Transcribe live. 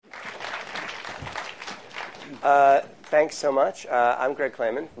Thanks so much. I'm Greg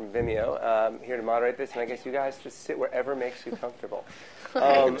Clayman from Vimeo. I'm here to moderate this, and I guess you guys just sit wherever makes you comfortable.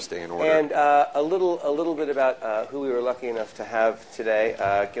 Stay in order. And a little bit about who we were lucky enough to have today.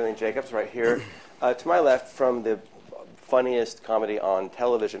 Gillian Jacobs, right here to my left, from the funniest comedy on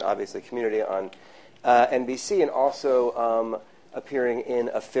television, obviously Community on NBC, and also appearing in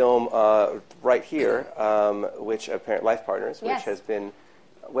a film right here, which apparently Life Partners, which has been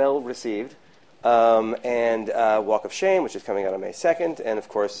well received. And Walk of Shame, which is coming out on May 2nd, and of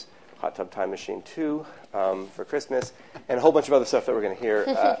course Hot Tub Time Machine 2 for Christmas, and a whole bunch of other stuff that we're going to hear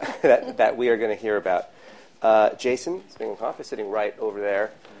that we are going to hear about. Jason Spingarn-Koff is sitting right over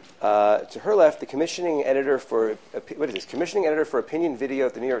there. To her left, the commissioning editor for Commissioning editor for opinion video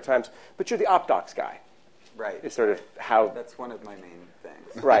at the New York Times, but you're the OpDocs guy. Right. It's sort of how that's one of my main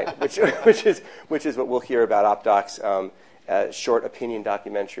things. Right, which is what we'll hear about OpDocs. Short opinion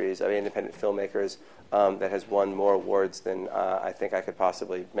documentaries of independent filmmakers that has won more awards than I think I could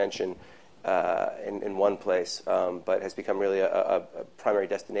possibly mention in one place, but has become really a primary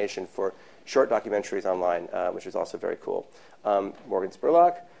destination for short documentaries online, which is also very cool. Morgan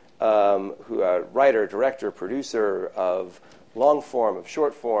Spurlock, writer, director, producer of long form, of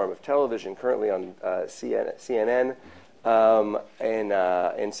short form, of television, currently on CNN,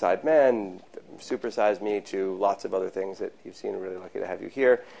 Inside Men, Super Size Me, to lots of other things that you've seen. We're really lucky to have you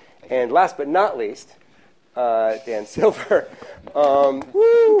here. And last but not least, Dan Silver,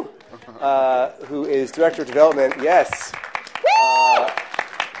 who is Director of Development, at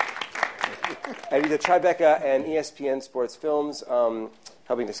either Tribeca and ESPN Sports Films,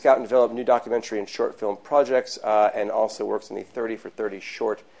 helping to scout and develop new documentary and short film projects, and also works on the 30 for 30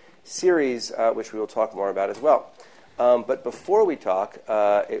 short series, which we will talk more about as well. But before we talk,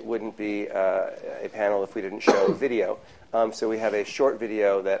 it wouldn't be a panel if we didn't show video. So we have a short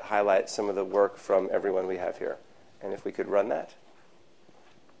video that highlights some of the work from everyone we have here. And if we could run that.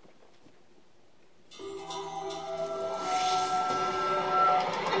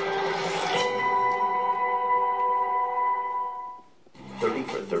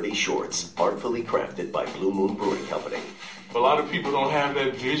 For 30 shorts, artfully crafted by Blue Moon Brewing Company. A lot of people don't have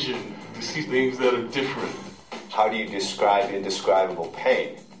that vision to see things that are different. How do you describe indescribable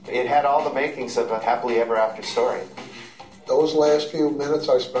pain? It had all the makings of a happily ever after story. Those last few minutes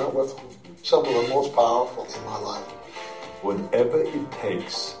I spent with some of the most powerful in my life. Whatever it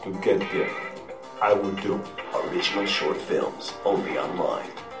takes to get there, I will do. Original short films, only online.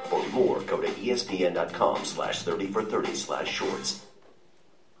 For more, go to espn.com/30for30/shorts.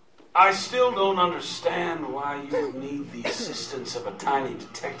 I still don't understand why you would need the assistance of a tiny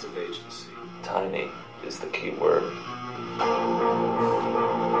detective agency. Tiny is the key word.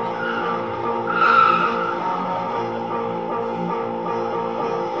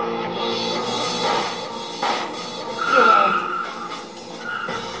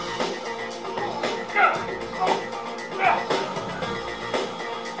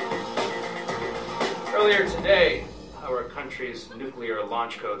 Earlier today, our country's nuclear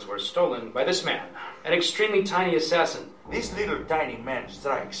launch codes were stolen by this man, an extremely tiny assassin. This little tiny man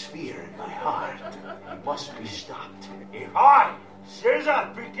strikes fear in my heart. He must be stopped. If I, Cesar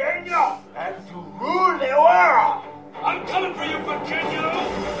Pequeño, have to rule the world, I'm coming for you, Pequeño!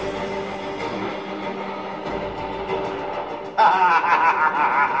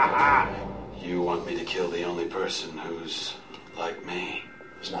 You want me to kill the only person who's like me?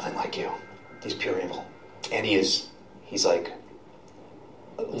 There's nothing like you. He's pure evil. And he's like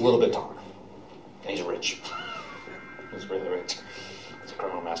a little bit taller. And he's rich. He's really rich. He's a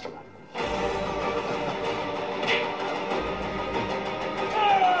criminal mastermind.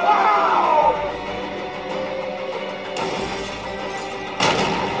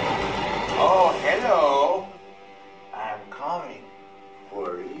 Oh, hello. I'm coming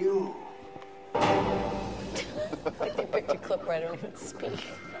for you. I think we could clip right over and speak.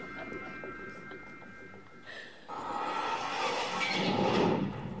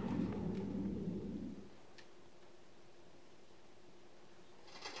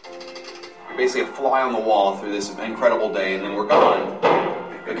 You're basically a fly on the wall through this incredible day, and then we're gone.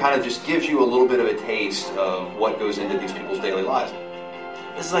 It kind of just gives you a little bit of a taste of what goes into these people's daily lives.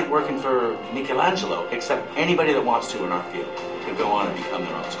 This is like working for Michelangelo, except anybody that wants to in our field could go on and become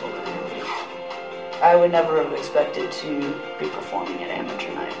their own sculptor. I would never have expected to be performing at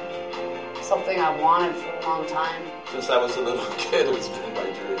amateur night. Something I wanted for a long time. Since I was a little kid, it's been my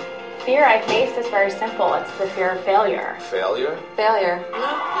dream. Fear I face is very simple. It's the fear of failure. Failure? Failure.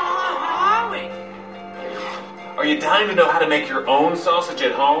 How are we? Are you dying to know how to make your own sausage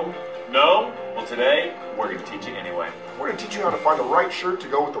at home? No? Well, today, we're going to teach you anyway. We're going to teach you how to find the right shirt to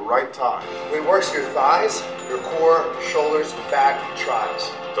go with the right tie. We works your thighs, your core, shoulders, back, triceps.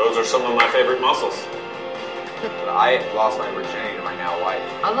 Those are some of my favorite muscles. But I lost my virginity to my now wife.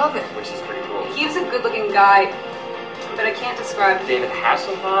 I love it. Which is pretty cool. He was a good-looking guy, but I can't describe. David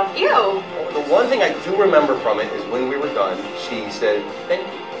Hasselhoff? Ew. The one thing I do remember from it is when we were done, she said, "Thank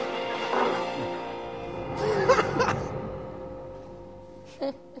you."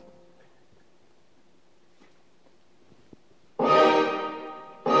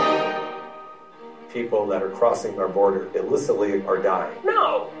 People that are crossing our border illicitly are dying.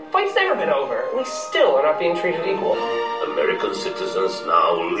 No, fight's never been over. We still are not being treated equal. American citizens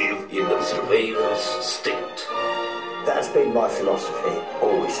now live in a surveillance state. That's been my philosophy.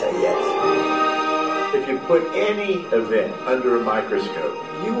 Always say yes. If you put any event under a microscope,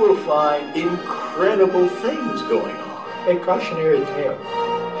 you will find incredible things going on. A cautionary tale.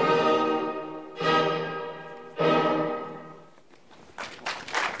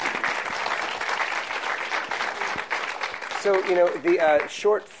 So, the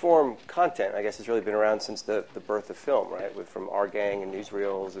short form content, I guess, has really been around since the birth of film, right? From Our Gang and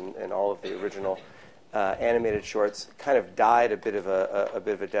newsreels and all of the original animated shorts kind of died a bit of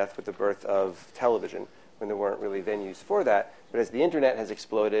a death with the birth of television when there weren't really venues for that. But as the internet has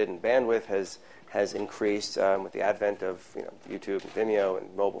exploded and bandwidth has increased with the advent of YouTube and Vimeo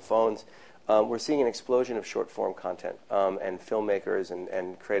and mobile phones, we're seeing an explosion of short form content and filmmakers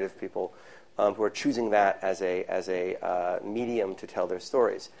and creative people who are choosing that as a medium to tell their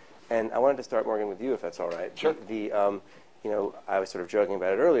stories. And I wanted to start, Morgan, with you, if that's all right. Sure. I was sort of joking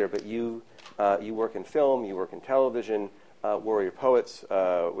about it earlier, but you work in film, you work in television, Warrior Poets,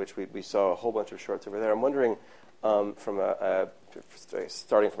 which we saw a whole bunch of shorts over there. I'm wondering, starting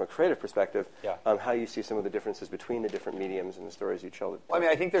from a creative perspective, how you see some of the differences between the different mediums and the stories you tell. Well, I mean,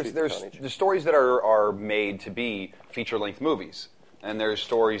 I think there's stories that are made to be feature-length movies. And there's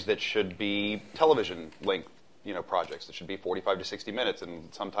stories that should be television-length, projects that should be 45 to 60 minutes.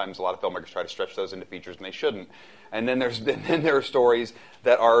 And sometimes a lot of filmmakers try to stretch those into features, and they shouldn't. And then there are stories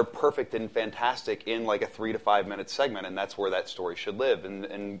that are perfect and fantastic in like a 3 to 5 minute segment, and that's where that story should live.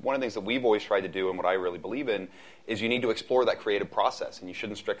 And one of the things that we've always tried to do, and what I really believe in, is you need to explore that creative process, and you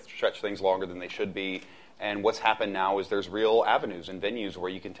shouldn't stretch things longer than they should be. And what's happened now is there's real avenues and venues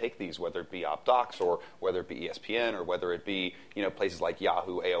where you can take these, whether it be OpDocs or whether it be ESPN or whether it be places like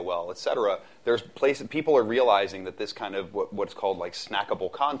Yahoo, AOL, etc. There's places people are realizing that this kind of what's called like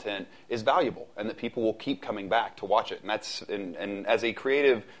snackable content is valuable, and that people will keep coming back to watch it. And that's and as a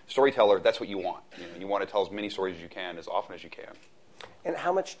creative storyteller, that's what you want. You want to tell as many stories as you can, as often as you can. And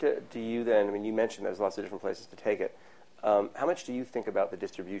how much do you then? I mean, you mentioned there's lots of different places to take it. How much do you think about the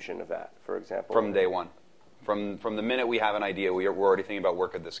distribution of that, for example? From day one. From the minute we have an idea, we're already thinking about where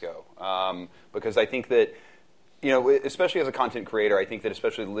could this go. Because I think that, especially as a content creator, I think that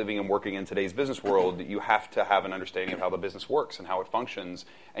especially living and working in today's business world, you have to have an understanding of how the business works and how it functions.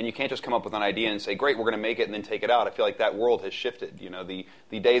 And you can't just come up with an idea and say, great, we're going to make it and then take it out. I feel like that world has shifted.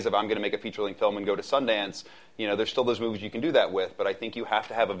 The days of I'm going to make a feature-length film and go to Sundance, there's still those movies you can do that with. But I think you have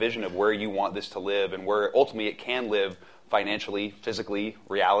to have a vision of where you want this to live and where ultimately it can live financially, physically,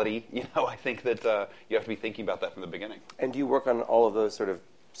 reality. I think that you have to be thinking about that from the beginning. And do you work on all of those sort of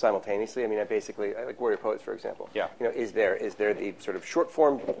simultaneously? I mean, I like Warrior Poets, for example. Yeah. Is there the sort of short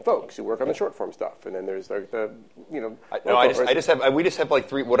form folks who work on the short form stuff, and then there's like we just have like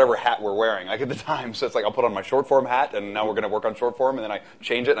 3 whatever hat we're wearing like at the time. So it's like I'll put on my short form hat, and now we're going to work on short form, and then I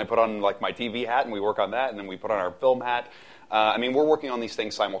change it and I put on like my TV hat, and we work on that, and then we put on our film hat. We're working on these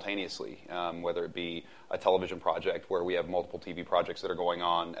things simultaneously, whether it be a television project where we have multiple TV projects that are going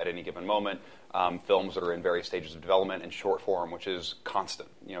on at any given moment, films that are in various stages of development, and short form, which is constant.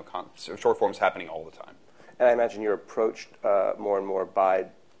 Short form is happening all the time. And I imagine you're approached more and more by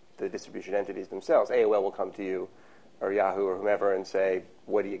the distribution entities themselves. AOL will come to you, or Yahoo, or whomever, and say,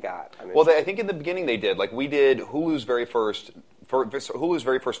 "What do you got?" I think in the beginning they did. Like we did Hulu's very first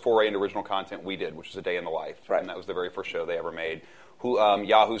foray into original content. We did, which was A Day in the Life, right. And that was the very first show they ever made.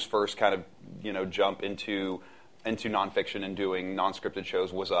 Yahoo's first kind of jump into nonfiction and doing non-scripted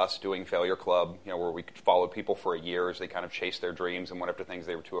shows was us doing Failure Club, where we followed people for a year as they kind of chased their dreams and went after things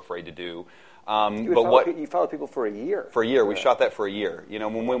they were too afraid to do. You followed people for a year? For a year. We shot that for a year.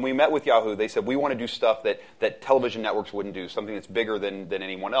 When we met with Yahoo, they said, we want to do stuff that television networks wouldn't do, something that's bigger than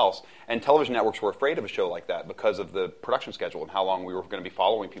anyone else. And television networks were afraid of a show like that because of the production schedule and how long we were going to be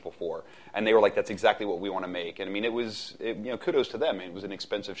following people for. And they were like, that's exactly what we want to make. And kudos to them. It was an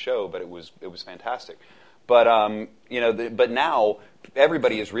expensive show, but it was fantastic. But but now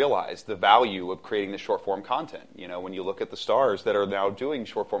everybody has realized the value of creating this short form content. When you look at the stars that are now doing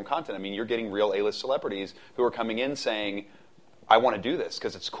short form content, I mean, you're getting real A-list celebrities who are coming in saying, I want to do this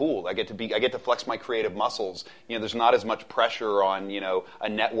because it's cool. I get to flex my creative muscles. There's not as much pressure on, a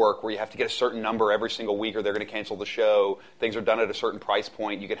network where you have to get a certain number every single week or they're going to cancel the show. Things are done at a certain price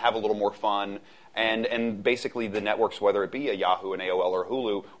point. You can have a little more fun. And basically the networks, whether it be a Yahoo, an AOL, or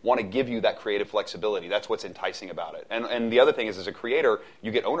Hulu, want to give you that creative flexibility. That's what's enticing about it. And the other thing is, as a creator,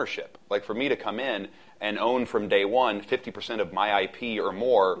 you get ownership. Like for me to come in and own from day one 50% of my IP or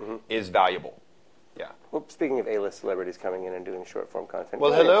more is valuable. Yeah. Well, speaking of A-list celebrities coming in and doing short-form content.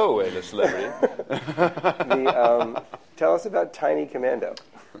 Well, hello, A-list celebrity. Tell us about Tiny Commando.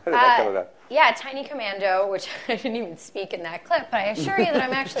 How did that come about? Yeah, Tiny Commando, which I didn't even speak in that clip, but I assure you that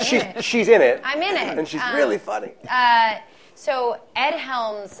I'm actually in it. She's in it. I'm in it. And she's really funny. So Ed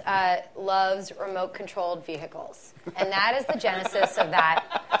Helms loves remote-controlled vehicles, and that is the genesis of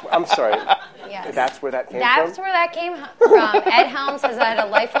that. I'm sorry. Yes. That's where that came from? That's where that came from. Ed Helms has had a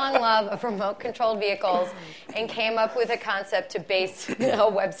lifelong love of remote-controlled vehicles and came up with a concept to base a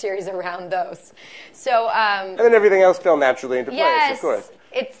web series around those. So, and then everything else fell naturally into place, of course.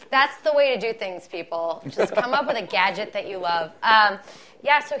 That's the way to do things, people. Just come up with a gadget that you love.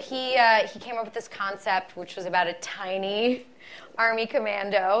 So he came up with this concept, which was about a tiny army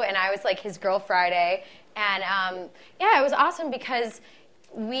commando, and I was like his Girl Friday. And it was awesome because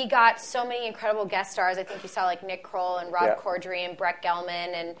we got so many incredible guest stars. I think you saw like Nick Kroll and Rob Corddry and Brett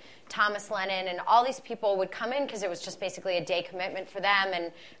Gelman and Thomas Lennon, and all these people would come in because it was just basically a day commitment for them.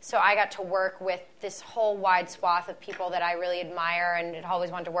 And so I got to work with this whole wide swath of people that I really admire and had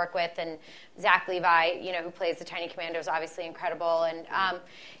always wanted to work with. And Zach Levi, who plays the Tiny Commando, is obviously incredible. And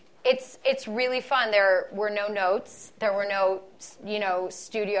it's really fun. There were no notes. There were no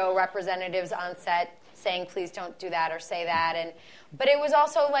studio representatives on set saying please don't do that or say that. But it was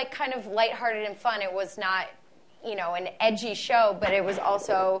also like kind of lighthearted and fun. It was not an edgy show, but it was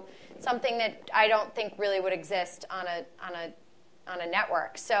also something that I don't think really would exist on a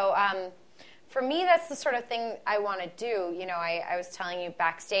network. So for me, that's the sort of thing I want to do. I was telling you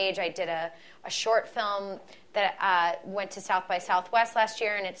backstage, I did a short film that went to South by Southwest last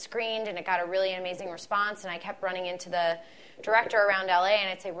year, and it screened, and it got a really amazing response. And I kept running into the director around LA, and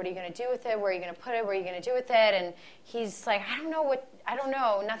I'd say, "What are you going to do with it? Where are you going to put it? What are you going to do with it?" And he's like, "I don't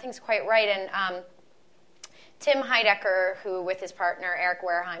know. Nothing's quite right." And Tim Heidecker, who with his partner Eric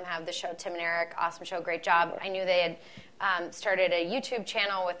Wareheim have the show Tim and Eric, awesome show, great job. I knew they had started a YouTube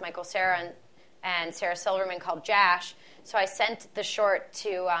channel with Michael Cera and Sarah Silverman called Jash. So I sent the short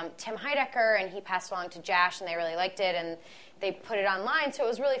to Tim Heidecker, and he passed along to Jash, and they really liked it, and they put it online. So it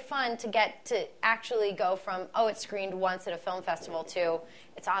was really fun to get to actually go from, it screened once at a film festival, to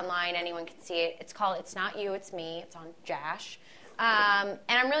it's online, anyone can see it. It's called It's Not You, It's Me. It's on Jash. And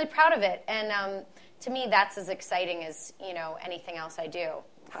I'm really proud of it. And to me, that's as exciting as anything else I do.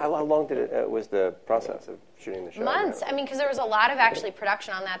 How long was the process of shooting the show? Months. I mean, because there was a lot of actually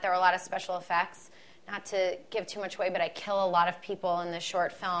production on that. There were a lot of special effects. Not to give too much away, but I kill a lot of people in the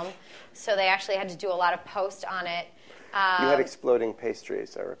short film, so they actually had to do a lot of post on it. You had exploding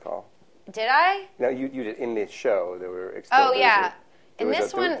pastries, I recall. Did I? No, you did in the show. There were exploding. Oh yeah. There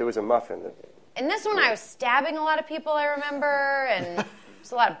was a muffin. In this one, I was stabbing a lot of people. I remember, and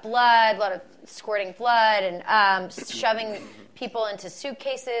there's a lot of blood, a lot of squirting blood, and shoving people into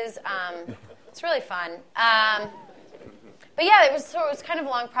suitcases. It's really fun. But yeah, it was kind of a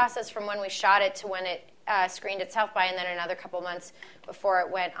long process from when we shot it to when it screened at South by, and then another couple months before it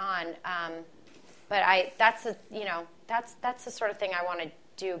went on. But that's the sort of thing I want to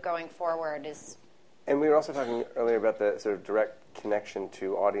do going forward. And we were also talking earlier about the sort of direct connection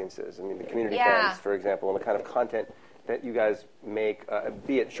to audiences. I mean, the community fans, for example, and the kind of content that you guys make,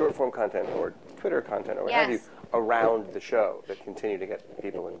 be it short form content or Twitter content or what have you, around the show that continue to get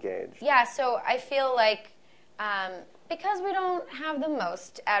people engaged. Yeah, so I feel like because we don't have the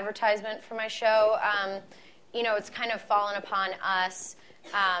most advertisement for my show, it's kind of fallen upon us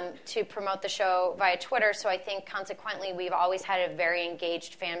to promote the show via Twitter. So I think consequently we've always had a very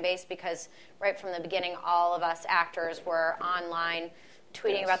engaged fan base because right from the beginning all of us actors were online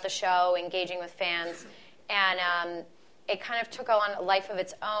tweeting about the show, engaging with fans. And it kind of took on a life of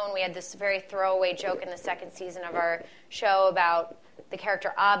its own. We had this very throwaway joke in the second season of our show about the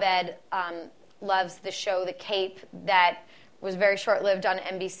character Abed loves the show The Cape that was very short-lived on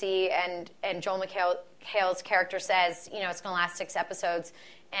NBC, and Joel McHale's character says, it's going to last 6 episodes,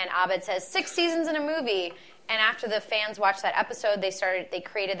 and Abed says, 6 seasons in a movie. And after the fans watched that episode, they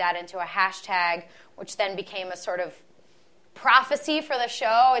created that into a hashtag, which then became a sort of prophecy for the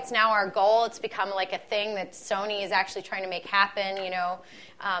show. It's now our goal. It's become like a thing that Sony is actually trying to make happen.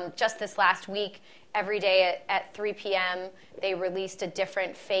 Just this last week, every day at 3 p.m., they released a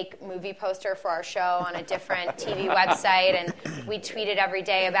different fake movie poster for our show on a different TV website, and we tweeted every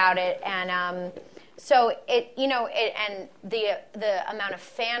day about it. And so and the amount of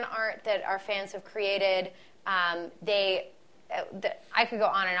fan art that our fans have created, I could go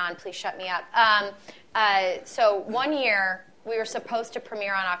on and on. Please shut me up. So one year, we were supposed to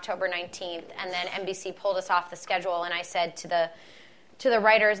premiere on October 19th, and then NBC pulled us off the schedule, and I said to the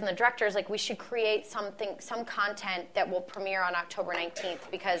writers and the directors, like, we should create some content that will premiere on October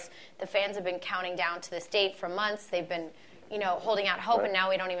 19th, because the fans have been counting down to this date for months. They've been, holding out hope, and now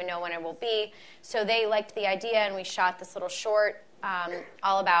we don't even know when it will be. So they liked the idea, and we shot this little short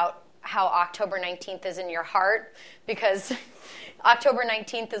all about how October 19th is in your heart, because October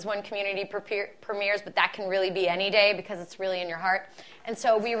 19th is when Community premieres, but that can really be any day because it's really in your heart. And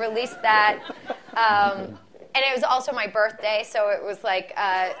so we released that. And it was also my birthday, so it was like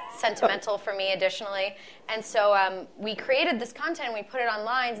sentimental for me additionally. And so we created this content and we put it on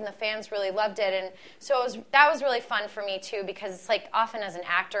lines, and the fans really loved it. And so that was really fun for me too, because it's like often as an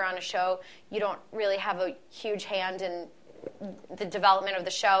actor on a show, you don't really have a huge hand in the development of the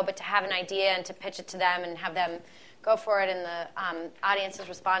show, but to have an idea and to pitch it to them and have them go for it, and the audiences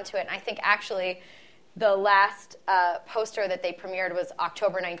respond to it. And I think actually the last poster that they premiered was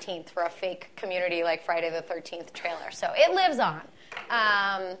October 19th for a fake Community, like Friday the 13th trailer. So it lives on.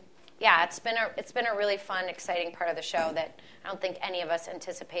 It's been a really fun, exciting part of the show that I don't think any of us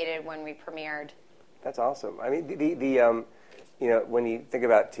anticipated when we premiered. That's awesome. I mean, when you think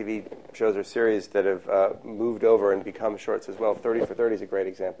about TV shows or series that have moved over and become shorts as well, 30 for 30 is a great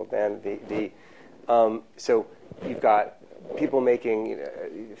example, Dan. So you've got people making,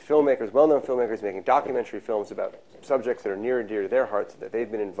 filmmakers, well-known filmmakers making documentary films about subjects that are near and dear to their hearts that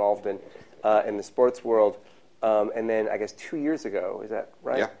they've been involved in the sports world. And then I guess 2 years ago, is that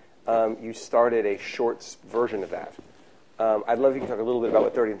right? Yeah. You started a shorts version of that. I'd love if you could talk a little bit about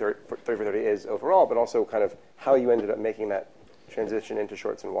what 30 for 30 is overall, but also kind of how you ended up making that transition into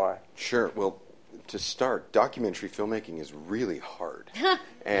shorts and why. Sure. Well, to start, documentary filmmaking is really hard,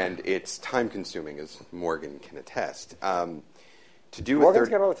 and it's time-consuming, as Morgan can attest. To do Morgan's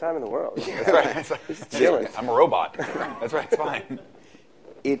got all the time in the world. That's right. I'm a robot. That's right. It's fine.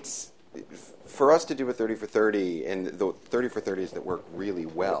 It's for us to do a 30 for 30, and the 30 for 30s that work really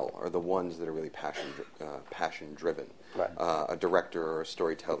well are the ones that are really passion-driven. Right. A director or a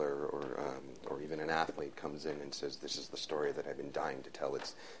storyteller or even an athlete comes in and says, "This is the story that I've been dying to tell."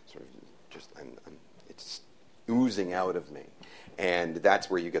 It's sort of just it's oozing out of me, and that's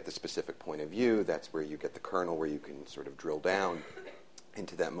where you get the specific point of view. That's where you get the kernel, where you can sort of drill down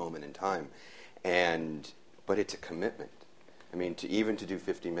into that moment in time. But it's a commitment. I mean, to do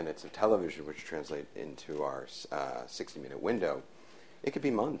 50 minutes of television, which translate into our 60-minute window, it could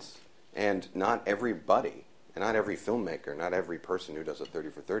be months, and not everybody. And not every filmmaker, not every person who does a 30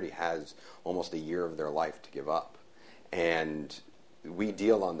 for 30 has almost a year of their life to give up. And we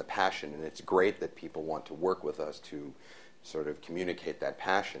deal on the passion, and it's great that people want to work with us to sort of communicate that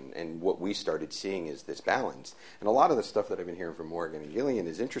passion. And what we started seeing is this balance. And a lot of the stuff that I've been hearing from Morgan and Gillian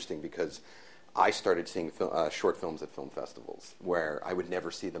is interesting because I started seeing short films at film festivals where I would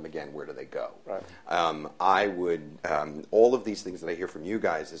never see them again. Where do they go? Right. I would all of these things that I hear from you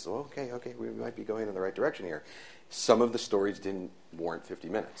guys is, okay, we might be going in the right direction here. Some of the stories didn't warrant 50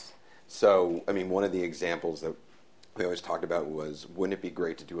 minutes. So, I mean, one of the examples that we always talked about was, wouldn't it be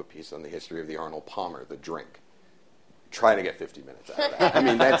great to do a piece on the history of the Arnold Palmer, the drink? Try to get 50 minutes out of that. I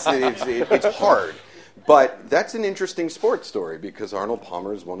mean, it's hard. But that's an interesting sports story because Arnold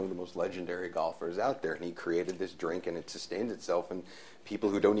Palmer is one of the most legendary golfers out there, and he created this drink, and it sustained itself, and people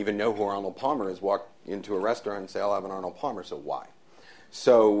who don't even know who Arnold Palmer is walk into a restaurant and say, "I'll have an Arnold Palmer," so why?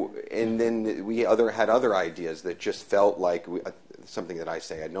 So, and then we had other ideas that just felt like something that I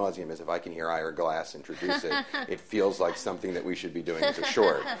say ad nauseum is, if I can hear Ira Glass introduce it, it feels like something that we should be doing as a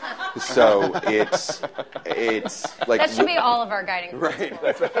short. So it's like that should be all of our guiding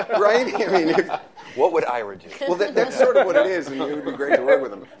principles. Right? I mean, what would Ira do? Well, that's sort of what it is, and it would be great to work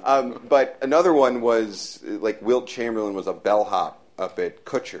with him. But another one was like Wilt Chamberlain was a bellhop up at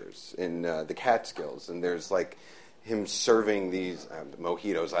Kutcher's in the Catskills, and there's like him serving these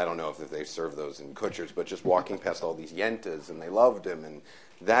mojitos. I don't know if they serve those in Kutcher's, but just walking past all these yentas, and they loved him. And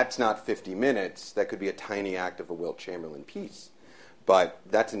that's not 50 minutes. That could be a tiny act of a Wilt Chamberlain piece. But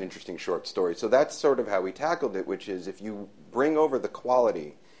that's an interesting short story. So that's sort of how we tackled it, which is if you bring over the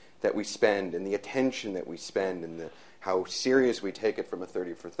quality that we spend and the attention that we spend and how serious we take it from a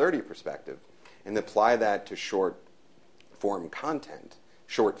 30 for 30 perspective and apply that to short form content,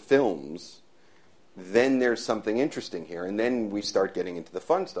 short films, then there's something interesting here. And then we start getting into the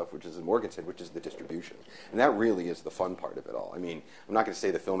fun stuff, which is, as Morgan said, which is the distribution. And that really is the fun part of it all. I mean, I'm not going to say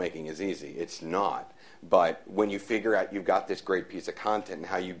the filmmaking is easy. It's not. But when you figure out you've got this great piece of content and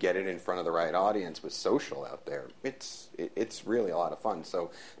how you get it in front of the right audience with social out there, it's really a lot of fun.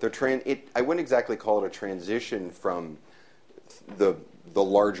 So I wouldn't exactly call it a transition from the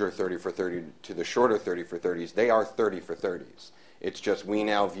larger 30 for 30 to the shorter 30 for 30s. They are 30 for 30s. It's just we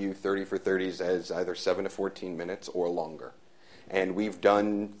now view 30 for 30s as either 7 to 14 minutes or longer. And we've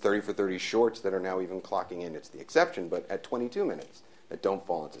done 30 for 30 shorts that are now even clocking in. It's the exception, but at 22 minutes that don't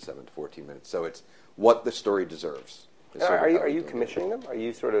fall into 7 to 14 minutes. So it's what the story deserves. Are you commissioning them? Are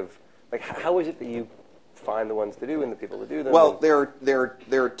you sort of, like, how is it that you find the ones to do and the people to do them? Well, there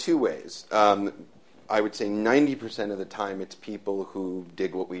are two ways. I would say 90% of the time it's people who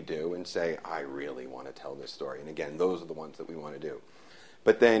dig what we do and say, I really want to tell this story. And again, those are the ones that we want to do.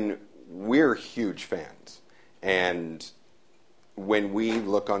 But then we're huge fans. And when we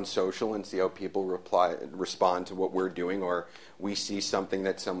look on social and see how people respond to what we're doing, or we see something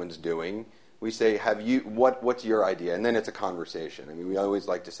that someone's doing, we say, what's your idea? And then it's a conversation. I mean, we always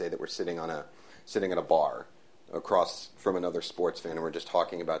like to say that we're sitting at a bar across from another sports fan, and we're just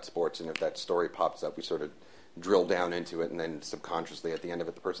talking about sports, and if that story pops up, we sort of drill down into it, and then subconsciously at the end of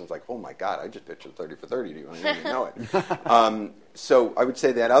it, the person's like, oh my God, I just pitched a 30 for 30 to you, and I didn't even know it. So I would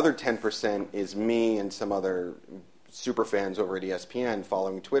say that other 10% is me and some other super fans over at ESPN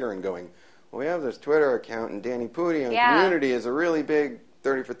following Twitter and going, well, we have this Twitter account, and Danny Pudi on Community is a really big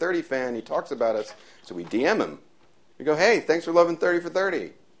 30 for 30 fan. He talks about us. So we DM him. We go, hey, thanks for loving 30 for 30.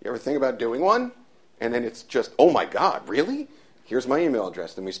 You ever think about doing one? And then it's just, oh my God, really? Here's my email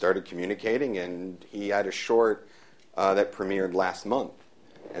address. Then we started communicating, and he had a short that premiered last month,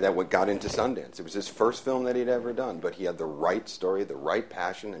 and that got into Sundance. It was his first film that he'd ever done, but he had the right story, the right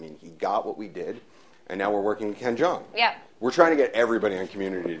passion. I mean, he got what we did, and now we're working with Ken Jeong. Yeah. We're trying to get everybody on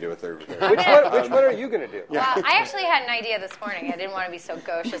Community to do a 30 for 30. Which one are you going to do? Well, I actually had an idea this morning. I didn't want to be so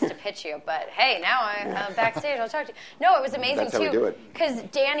gauche as to pitch you, but hey, now I'm backstage. I'll talk to you. No, it was amazing, That's too. How we do it. Because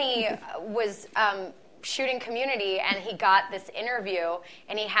Danny was shooting Community, and he got this interview,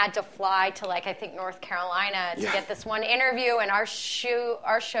 and he had to fly to, like, I think North Carolina to get this one interview, and our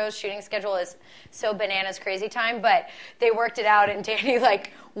show's shooting schedule is so bananas crazy time, but they worked it out, and Danny,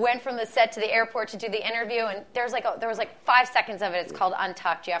 like, went from the set to the airport to do the interview, and there was like 5 seconds of it. It's called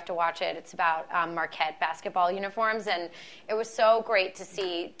Untucked. You have to watch it. It's about Marquette basketball uniforms, and it was so great to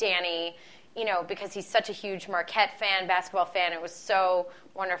see Danny, you know, because he's such a huge Marquette fan, basketball fan. It was so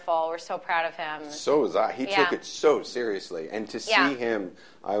wonderful. We're so proud of him. So was I. He took it so seriously. And to see him,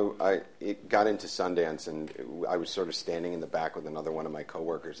 it got into Sundance, and I was sort of standing in the back with another one of my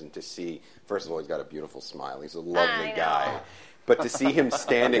coworkers, and to see, first of all, he's got a beautiful smile. He's a lovely guy. But to see him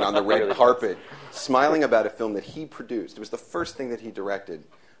standing on the red carpet, smiling about a film that he produced, it was the first thing that he directed.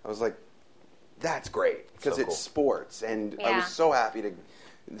 I was like, that's great, because it's sports. And I was so happy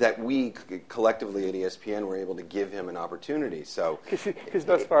that we collectively at ESPN were able to give him an opportunity. So because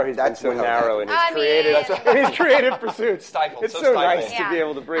thus far he's been so narrow in his creative pursuits. It's so nice to be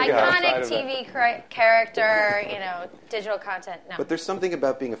able to bring iconic TV character, you know, digital content. No. But there's something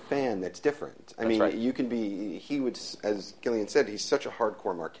about being a fan that's different. I mean, you can be. He would, as Gillian said, he's such a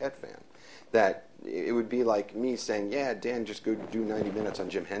hardcore Marquette fan that it would be like me saying, "Yeah, Dan, just go do 90 minutes on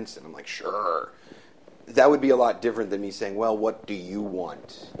Jim Henson." I'm like, "Sure." That would be a lot different than me saying, well, what do you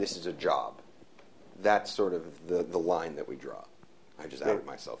want? This is a job. That's sort of the line that we draw. I just outed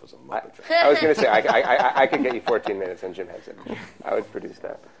myself as a Muppet fan. I was going to say, I could get you 14 minutes on Jim Henson. I would produce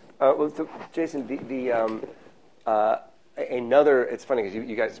that. Well, so Jason, another, it's funny because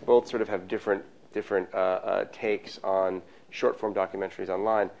you guys both sort of have different takes on short-form documentaries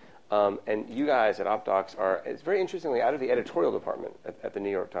online. And you guys at OpDocs are, it's very interestingly, out of the editorial department at the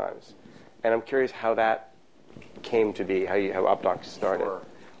New York Times. And I'm curious how that came to be, how OpDocs started. Sure.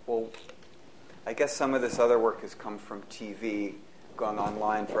 Well, I guess some of this other work has come from TV going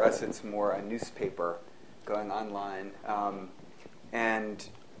online. For us, it's more a newspaper going online. And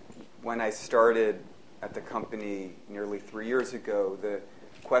when I started at the company nearly 3 years ago, the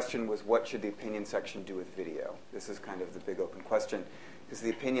question was, what should the opinion section do with video? This is kind of the big open question, because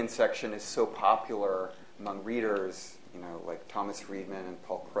the opinion section is so popular among readers, you know, like Thomas Friedman and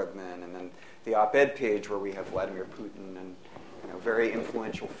Paul Krugman, and then the op-ed page where we have Vladimir Putin and, you know, very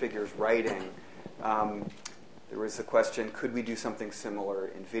influential figures writing. There was the question, could we do something similar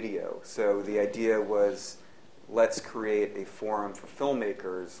in video? So the idea was, let's create a forum for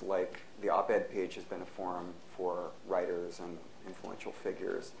filmmakers, like the op-ed page has been a forum for writers and influential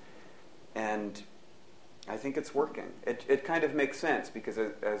figures. And I think it's working. It kind of makes sense because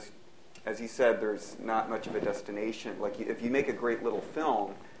as you said, there's not much of a destination. Like if you make a great little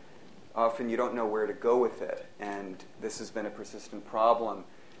film, often you don't know where to go with it, and this has been a persistent problem.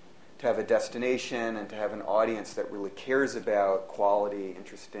 To have a destination and to have an audience that really cares about quality,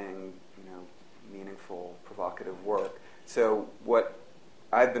 interesting, meaningful, provocative work. So what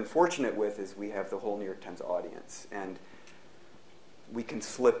I've been fortunate with is we have the whole New York Times audience, and we can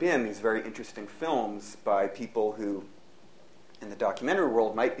slip in these very interesting films by people who, in the documentary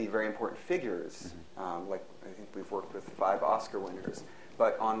world, might be very important figures. Like I think we've worked with 5 Oscar winners,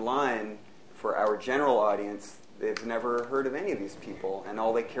 but online, for our general audience, they've never heard of any of these people, and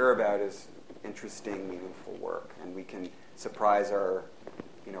all they care about is interesting, meaningful work. And we can surprise our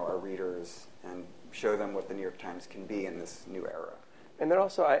readers and show them what the New York Times can be in this new era. And they're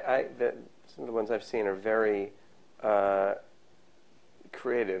also, some of the ones I've seen are very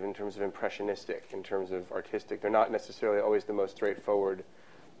creative in terms of impressionistic, in terms of artistic. They're not necessarily always the most straightforward.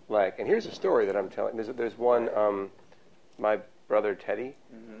 And here's a story that I'm telling. There's one, My Brother Teddy,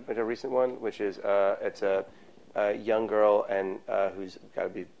 which is a recent one, which is it's a young girl and who's got to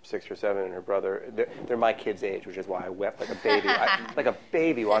be 6 or 7, and her brother. They're my kid's age, which is why I wept like a baby, like a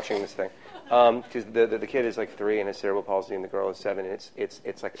baby watching this thing. Because the kid is like 3 and has cerebral palsy, and the girl is 7. And it's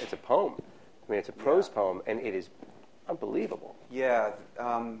a poem. I mean, it's a prose poem, and it is unbelievable. Yeah,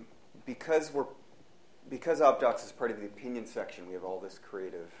 because OpDocs is part of the opinion section, we have all this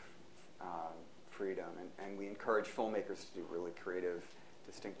creative freedom, and we encourage filmmakers to do really creative,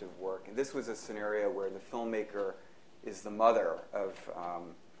 distinctive work. And this was a scenario where the filmmaker is the mother of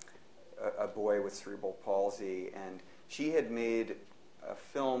a boy with cerebral palsy, and she had made a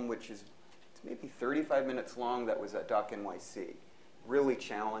film which is maybe 35 minutes long that was at Doc NYC. Really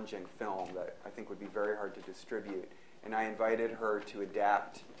challenging film that I think would be very hard to distribute. And I invited her to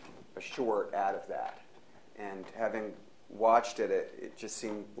adapt a short out of that. And having watched it, it just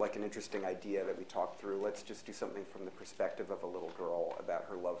seemed like an interesting idea that we talked through. Let's just do something from the perspective of a little girl about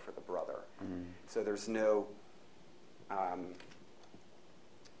her love for the brother. So there's no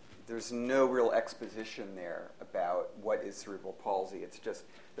real exposition there about what is cerebral palsy. It's just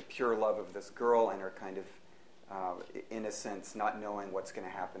the pure love of this girl and her kind of innocence, not knowing what's going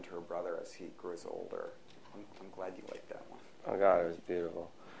to happen to her brother as he grows older. I'm glad you liked that one. Oh, God, it was beautiful.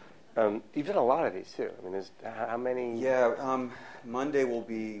 You've done a lot of these, too. I mean, there's how many? Yeah, Monday will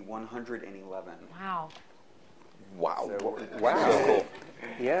be 111. Wow. Wow. So wow. Cool.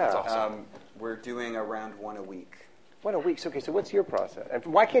 Yeah. That's awesome. We're doing around 1 a week. 1 a week. Okay, so what's your process? And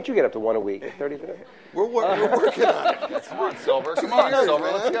why can't you get up to 1 a week? 30 minutes? We're working on it. Come on, Silver. Come on, Silver.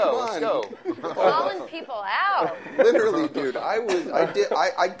 Let's go. Let's go. Calling people out. Literally, dude.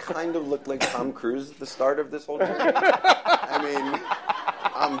 I kind of looked like Tom Cruise at the start of this whole journey. I mean,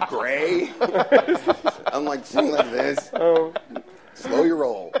 I'm gray. I'm like sitting like this. Slow your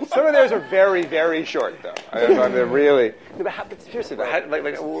roll. Some of those are very, very short, though. They're really. But seriously,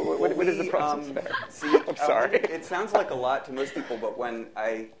 what is the process there? I'm sorry. It sounds like a lot to most people, but when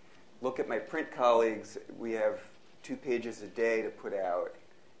I look at my print colleagues, we have 2 pages a day to put out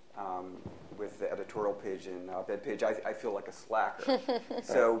with the editorial page and op-ed page. I feel like a slacker.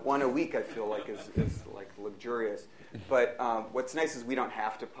 So 1 a week I feel like is like luxurious. But what's nice is we don't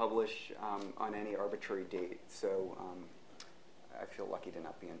have to publish on any arbitrary date. So I feel lucky to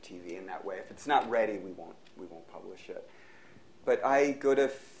not be on TV in that way. If it's not ready, we won't publish it. But I go to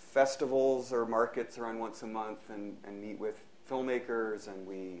festivals or markets around once a month and meet with filmmakers, and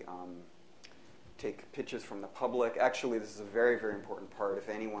we take pitches from the public. Actually, this is a very, very important part. If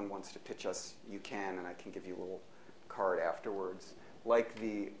anyone wants to pitch us, you can, and I can give you a little card afterwards. Like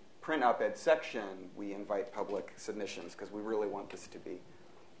the print op-ed section, we invite public submissions because we really want this to be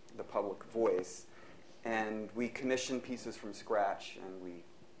the public voice. And we commission pieces from scratch, and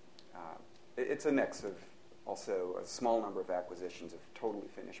it's a mix of also a small number of acquisitions of totally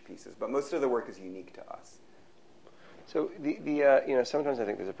finished pieces. But most of the work is unique to us. So sometimes I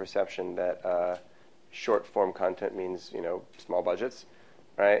think there's a perception that short form content means small budgets,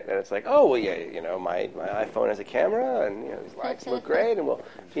 right? And it's like, oh well, yeah, my iPhone has a camera, and these lights look great, and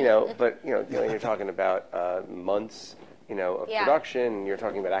but you're talking about months, of production, and you're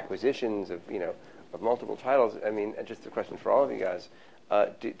talking about acquisitions of of multiple titles. I mean, just a question for all of you guys: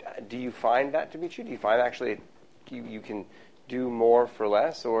 do you find that to be true? Do you find actually you can do more for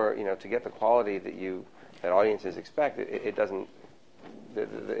less, or to get the quality that audiences expect? It doesn't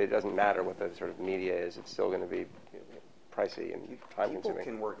matter what the sort of media is. It's still going to be pricey and time-consuming.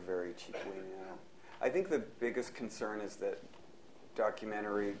 People can work very cheaply now. I think the biggest concern is that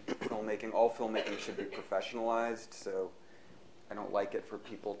documentary filmmaking, all filmmaking should be professionalized. So I don't like it for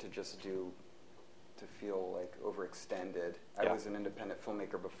people to just do to feel like overextended. Yeah. I was an independent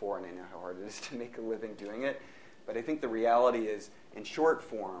filmmaker before, and I know how hard it is to make a living doing it. But I think the reality is, in short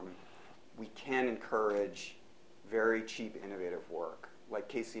form, we can encourage very cheap, innovative work. Like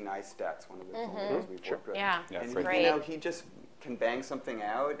Casey Neistat's one of the filmmakers we've worked with. Yeah, and great. He just can bang something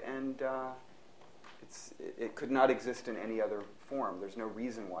out, and it could not exist in any other form. There's no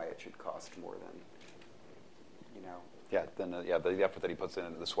reason why it should cost more than, Yeah, then the effort that he puts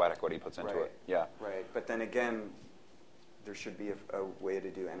into the sweat equity he puts into it. Yeah. Right, but then again, there should be a way to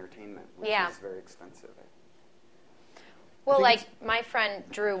do entertainment, which is very expensive. Well, like my friend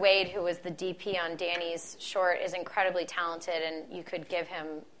Drew Wade, who was the DP on Danny's short, is incredibly talented, and you could give him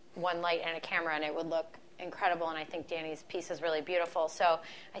one light and a camera, and it would look incredible. And I think Danny's piece is really beautiful. So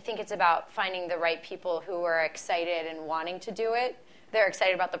I think it's about finding the right people who are excited and wanting to do it. They're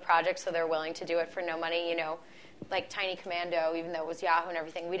excited about the project, so they're willing to do it for no money. Like Tiny Commando, even though it was Yahoo and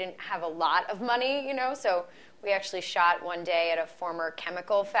everything, we didn't have a lot of money. So we actually shot one day at a former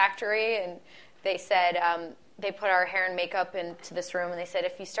chemical factory, and they said. They put our hair and makeup into this room, and they said,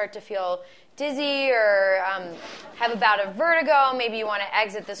 if you start to feel dizzy or have a bout of vertigo, maybe you want to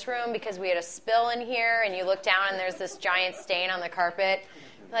exit this room because we had a spill in here, and you look down and there's this giant stain on the carpet.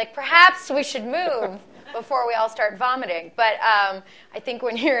 Like, perhaps we should move before we all start vomiting. But I think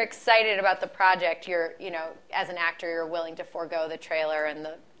when you're excited about the project, you're, as an actor, you're willing to forego the trailer and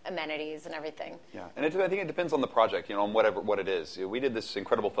the amenities and everything. Yeah, and I think it depends on the project, on what it is. We did this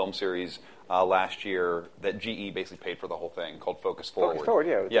incredible film series last year that GE basically paid for the whole thing, called Focus Forward. Focus Forward,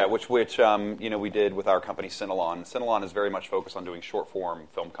 yeah. Yeah, which we did with our company Cinelon. Cinelon is very much focused on doing short form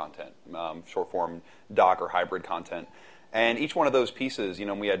film content, short form doc or hybrid content. And each one of those pieces,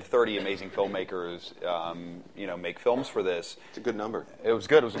 we had 30 amazing filmmakers, make films for this. It's a good number. It was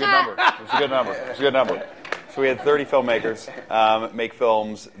good. It was a good number. It was a good number. It was a good number. So we had 30 filmmakers make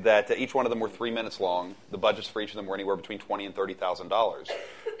films that each one of them were 3 minutes long. The budgets for each of them were anywhere between $20,000 and $30,000.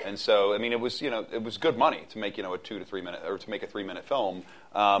 And so, it was, it was good money to make, a 2 to 3 minute, or to make a 3 minute film.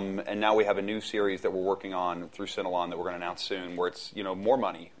 And now we have a new series that we're working on through Cinelon that we're going to announce soon, where it's, more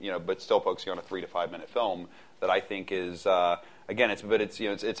money, but still focusing on a 3 to 5 minute film that I think is, again,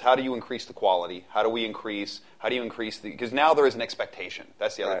 it's how do you increase the quality? How do you increase because now there is an expectation.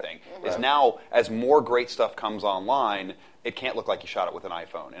 That's the other thing. Is now, as more great stuff comes online, it can't look like you shot it with an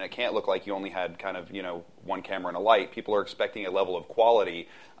iPhone, and it can't look like you only had kind of, one camera and a light. People are expecting a level of quality.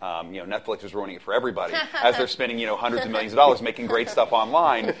 Netflix is ruining it for everybody as they're spending, hundreds of millions of dollars making great stuff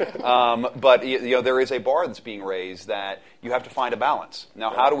online. But there is a bar that's being raised that you have to find a balance.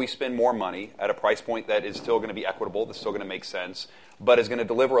 Now, how do we spend more money at a price point that is still going to be equitable, that's still going to make sense, but is going to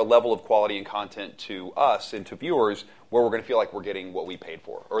deliver a level of quality and content to us and to viewers where we're going to feel like we're getting what we paid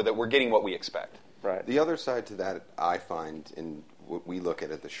for, or that we're getting what we expect. Right. The other side to that, I find, in what we look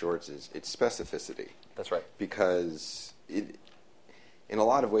at the shorts, is its specificity. That's right. Because in a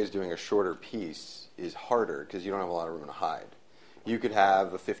lot of ways, doing a shorter piece is harder because you don't have a lot of room to hide. You could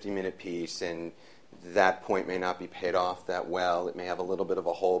have a 50-minute piece, and that point may not be paid off that well. It may have a little bit of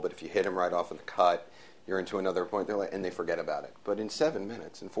a hole, but if you hit them right off of the cut, you're into another point, and they forget about it. But in 7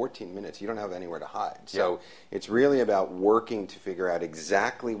 minutes, in 14 minutes, you don't have anywhere to hide. So it's really about working to figure out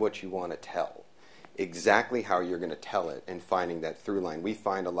exactly what you want to tell, exactly how you're going to tell it, and finding that through line. We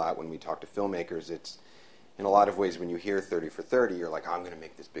find a lot when we talk to filmmakers, it's in a lot of ways when you hear 30 for 30, you're like, I'm going to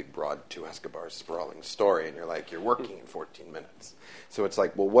make this big, broad, 2 Escobars sprawling story, and you're like, you're working in 14 minutes. So it's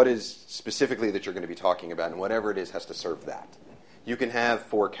like, well, what is specifically that you're going to be talking about, and whatever it is has to serve that. You can have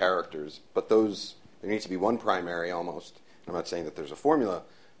 4 characters, but there needs to be one primary almost. I'm not saying that there's a formula,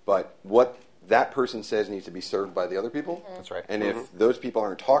 but what that person says needs to be served by the other people. That's right. And if those people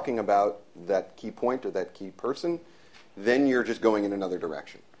aren't talking about that key point or that key person, then you're just going in another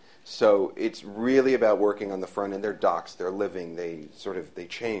direction. So it's really about working on the front end. They're docs, they're living, they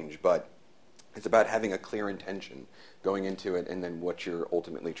change, but it's about having a clear intention going into it, and then what you're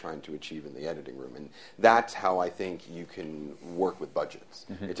ultimately trying to achieve in the editing room. And that's how I think you can work with budgets.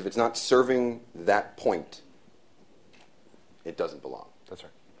 It's if it's not serving that point, it doesn't belong. That's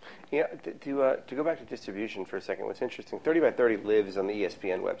right. Yeah, to go back to distribution for a second, what's interesting, 30 by 30 lives on the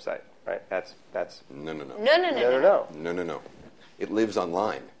ESPN website, right? That's No. It lives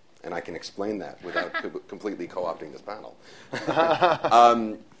online, and I can explain that without completely co-opting this panel.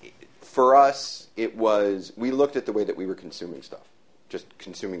 For us, we looked at the way that we were consuming stuff. Just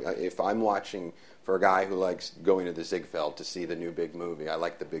consuming, if I'm watching, for a guy who likes going to the Ziegfeld to see the new big movie, I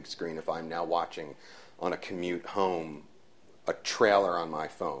like the big screen. If I'm now watching on a commute home a trailer on my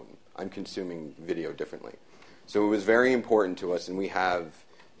phone, I'm consuming video differently. So it was very important to us, and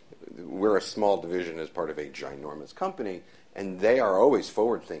we're a small division as part of a ginormous company, And they are always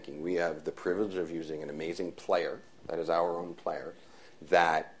forward-thinking. We have the privilege of using an amazing player, that is our own player,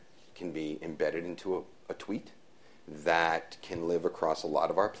 that can be embedded into a tweet, that can live across a lot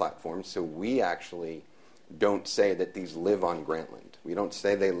of our platforms. So we actually don't say that these live on Grantland. We don't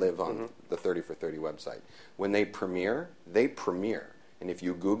say they live on the 30 for 30 website. When they premiere, they premiere. And if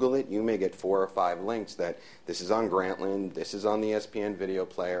you Google it, you may get 4 or 5 links that this is on Grantland, this is on the ESPN video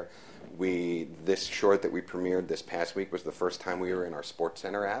player. This short that we premiered this past week was the first time we were in our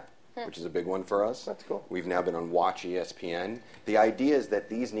SportsCenter app, which is a big one for us. That's cool. We've now been on Watch ESPN. The idea is that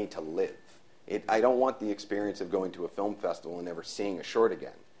these need to live. I don't want the experience of going to a film festival and never seeing a short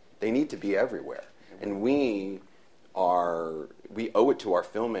again. They need to be everywhere. And we owe it to our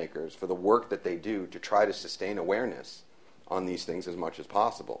filmmakers for the work that they do to try to sustain awareness on these things as much as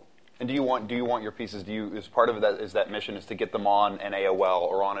possible. And do you want your pieces? Is part of that mission is to get them on an AOL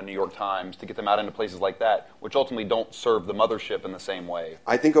or on a New York Times, to get them out into places like that, which ultimately don't serve the mothership in the same way?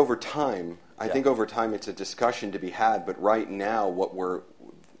 I think over time, it's a discussion to be had. But right now,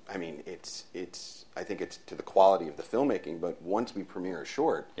 I think it's to the quality of the filmmaking. But once we premiere a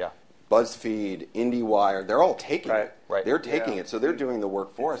short, BuzzFeed, IndieWire, they're all taking it. Right. They're taking it, so they're doing the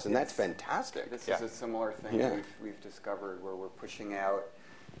work for us, and that's fantastic. This is a similar thing we've discovered where we're pushing out.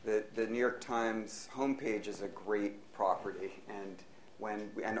 The New York Times homepage is a great property, and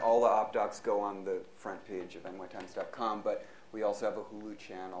all the op docs go on the front page of nytimes.com, but we also have a Hulu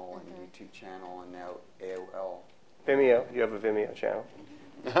channel and a YouTube channel, and now AOL. Vimeo, you have a Vimeo channel.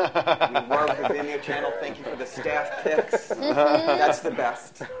 We love the Vimeo channel. Thank you for the staff picks. That's the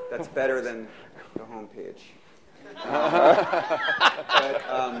best. That's better than the homepage.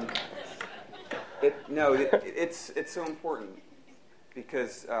 It's so important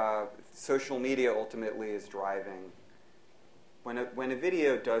because social media ultimately is driving. When a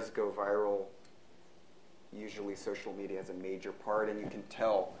video does go viral, usually social media has a major part, and you can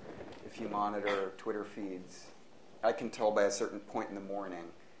tell if you monitor Twitter feeds. I can tell by a certain point in the morning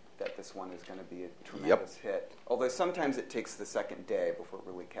that this one is going to be a tremendous hit. Although sometimes it takes the second day before it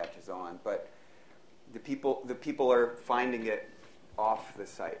really catches on. But the people are finding it off the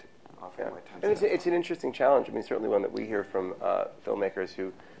site. And it's an interesting challenge. I mean, certainly one that we hear from filmmakers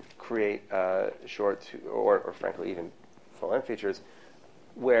who create shorts or frankly even full-length features,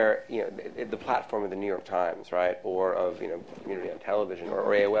 where the platform of the New York Times, right, or of Community on Television, or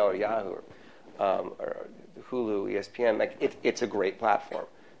AOL or Yahoo, or Hulu, ESPN, like it's a great platform,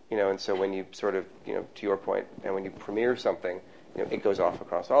 and so when you sort of, to your point, and when you premiere something, it goes off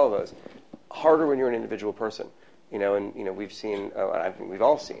across all of those. Harder when you're an individual person, and we've seen, we've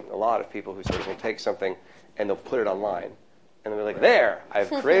all seen a lot of people who sort of will take something and they'll put it online, and they'll be like, there, I've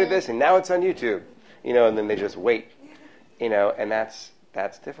created this, and now it's on YouTube, and then they just wait, and that's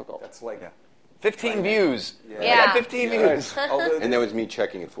difficult. That's like 15 views. Yeah. I got 15 views. And that was me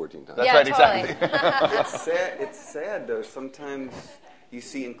checking it 14 times. That's right, totally. exactly. It's sad, though. Sometimes you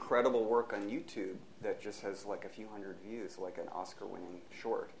see incredible work on YouTube that just has like a few hundred views, like an Oscar-winning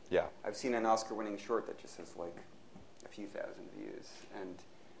short. Yeah. I've seen an Oscar-winning short that just has like a few thousand views.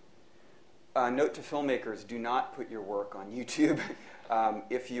 And note to filmmakers, do not put your work on YouTube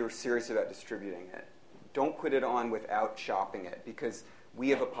if you're serious about distributing it. Don't put it on without shopping it, because we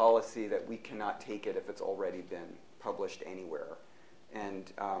have a policy that we cannot take it if it's already been published anywhere.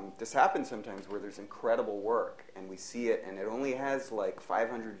 And this happens sometimes where there's incredible work, and we see it, and it only has like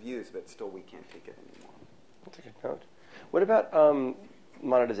 500 views, but still we can't take it anymore. That's a good note. What about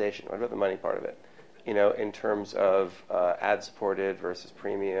monetization? What about the money part of it? In terms of ad-supported versus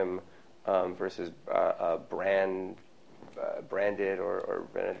premium versus branded or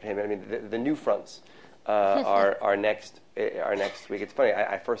brand entertainment. I mean, the new fronts are next week. It's funny.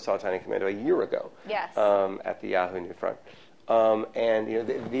 I first saw Tiny Commando a year ago. Yes. At the Yahoo New Front. And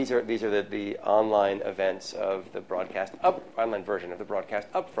these are the online events of the online version of the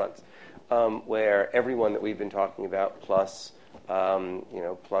broadcast upfronts, where everyone that we've been talking about, plus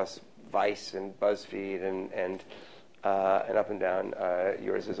Vice and BuzzFeed and up and down.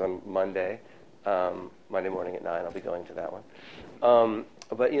 Yours is on Monday morning at 9. I'll be going to that one.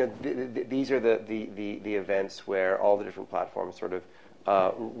 But these are the events where all the different platforms sort of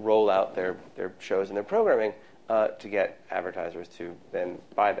roll out their shows and their programming to get advertisers to then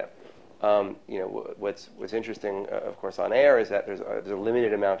buy them. What's interesting, of course, on air is that there's a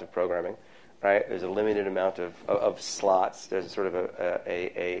limited amount of programming, right? There's a limited amount of slots. There's sort of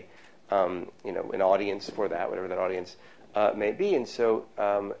an audience for that, whatever that audience may be, and so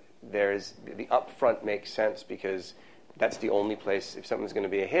there's the upfront makes sense because that's the only place, if something's going to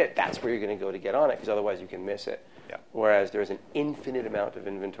be a hit, that's where you're going to go to get on it, because otherwise you can miss it. Yeah. Whereas there's an infinite amount of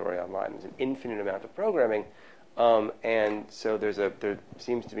inventory online, there's an infinite amount of programming, And so there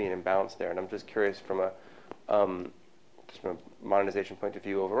seems to be an imbalance there, and I'm just curious from a monetization point of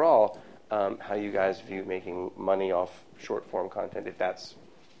view overall, how you guys view making money off short form content, if that's.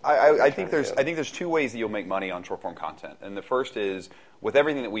 I think there's two ways that you'll make money on short form content, and the first is with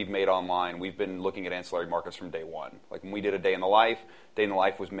everything that we've made online. We've been looking at ancillary markets from day one. Like when we did a Day in the Life. Day in the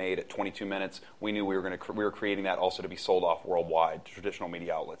Life was made at 22 minutes. We knew we were creating that also to be sold off worldwide to traditional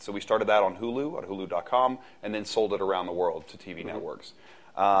media outlets. So we started that on Hulu, on Hulu.com, and then sold it around the world to TV networks.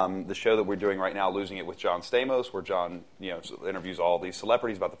 The show that we're doing right now, Losing It with John Stamos, where John interviews all these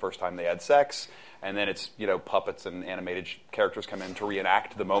celebrities about the first time they had sex, and then it's puppets and animated characters come in to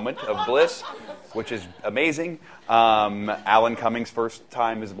reenact the moment of bliss, which is amazing. Alan Cummings' first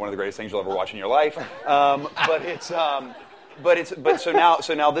time is one of the greatest things you'll ever watch in your life.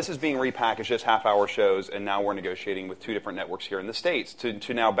 So now this is being repackaged as half-hour shows, and now we're negotiating with 2 different networks here in the States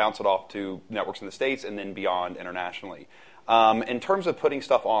to now bounce it off to networks in the States and then beyond internationally. In terms of putting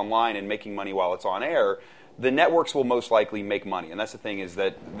stuff online and making money while it's on air, the networks will most likely make money. And that's the thing, is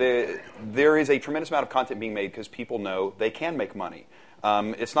that there is a tremendous amount of content being made because people know they can make money.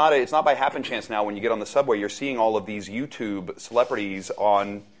 It's not by happen chance now when you get on the subway, you're seeing all of these YouTube celebrities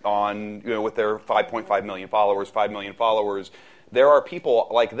on with their 5.5 million followers, 5 million followers. There are people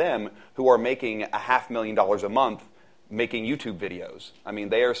like them who are making $500,000 a month making YouTube videos. I mean,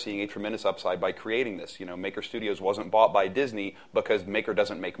 they are seeing a tremendous upside by creating this. Maker Studios wasn't bought by Disney because Maker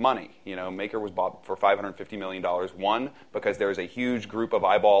doesn't make money. Maker was bought for $550 million. One, because there is a huge group of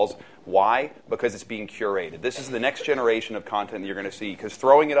eyeballs. Why? Because it's being curated. This is the next generation of content that you're going to see, because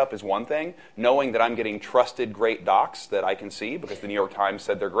throwing it up is one thing. Knowing that I'm getting trusted, great docs that I can see because the New York Times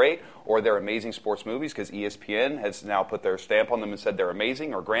said they're great, or they're amazing sports movies because ESPN has now put their stamp on them and said they're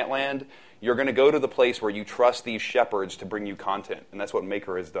amazing, or Grantland. You're going to go to the place where you trust these shepherds to bring you content, and that's what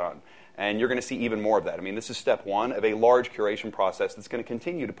Maker has done. And you're going to see even more of that. I mean, this is step one of a large curation process that's going to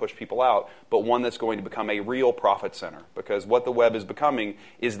continue to push people out, but one that's going to become a real profit center, because what the web is becoming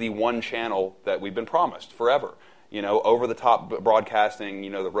is the one channel that we've been promised forever. Over-the-top broadcasting,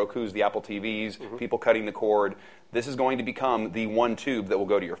 the Rokus, the Apple TVs, people cutting the cord. This is going to become the one tube that will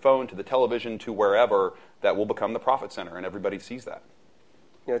go to your phone, to the television, to wherever, that will become the profit center, and everybody sees that.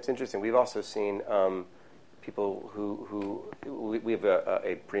 It's interesting. We've also seen people who we have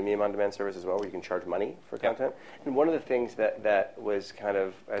a premium on-demand service as well, where you can charge money for content. And one of the things that was kind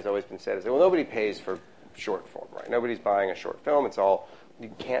of, has always been said is that, well, nobody pays for short form, right? Nobody's buying a short film. It's all, you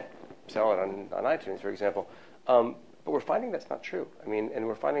can't sell it on iTunes, for example. But we're finding that's not true. I mean, and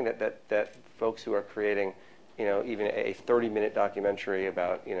we're finding that folks who are creating, even a 30-minute documentary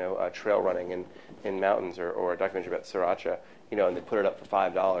about, trail running in mountains, or a documentary about sriracha, and they put it up for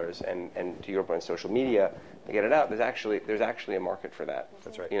 $5, and to your point, social media, they get it out. There's actually a market for that.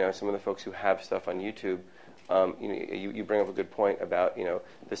 That's right. Some of the folks who have stuff on YouTube, you bring up a good point about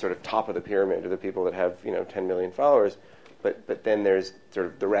the sort of top of the pyramid, or the people that have 10 million followers, but then there's sort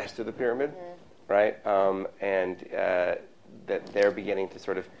of the rest of the pyramid, right? And that they're beginning to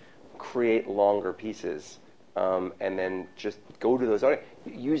sort of create longer pieces, and then just go to those audience,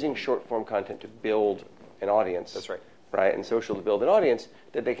 using short form content to build an audience. That's right. Right, and social to build an audience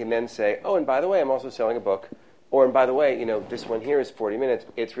that they can then say, oh, and by the way, I'm also selling a book, or and by the way, this one here is 40 minutes.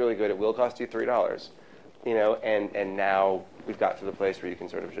 It's really good. It will cost you $3. And now we've got to the place where you can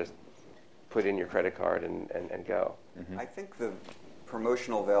sort of just put in your credit card and go. Mm-hmm. I think the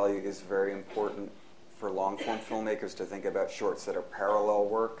promotional value is very important for long-form filmmakers to think about shorts that are parallel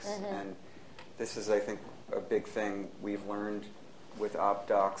works, and this is, I think, a big thing we've learned with op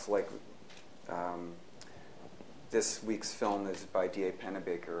docs, like. This week's film is by D.A.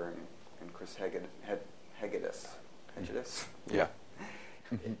 Pennebaker and Chris Hegedus. Hegedus? Yeah.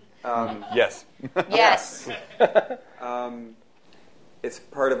 Yes. Yes. It's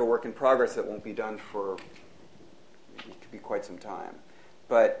part of a work in progress that won't be done for, it could be quite some time.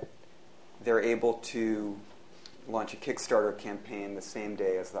 But they're able to launch a Kickstarter campaign the same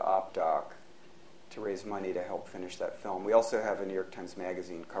day as the op doc to raise money to help finish that film. We also have a New York Times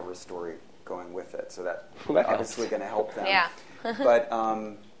Magazine cover story going with it, so that's obviously going to help them. Yeah. But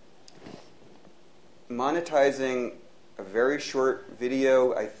monetizing a very short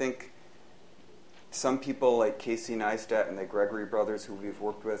video, I think some people like Casey Neistat and the Gregory brothers, who we've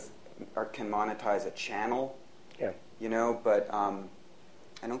worked with, can monetize a channel. Yeah. But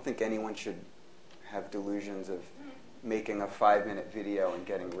I don't think anyone should have delusions of making a 5-minute video and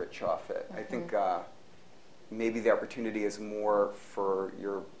getting rich off it. I think maybe the opportunity is more for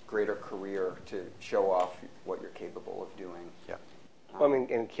your greater career to show off what you're capable of doing. Yeah. Well, I mean,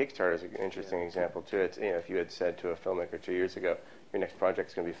 and Kickstarter is an interesting example too. It's, if you had said to a filmmaker 2 years ago, your next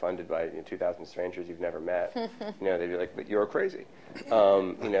project's going to be funded by 2,000 strangers you've never met, they'd be like, "But you're crazy,"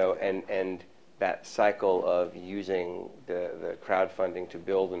 and that cycle of using the crowdfunding to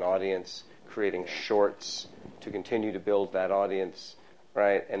build an audience, creating shorts to continue to build that audience,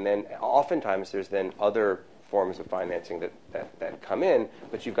 right? And then oftentimes there's then other forms of financing that come in,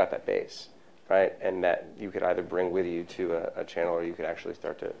 but you've got that base. Right, and that you could either bring with you to a channel, or you could actually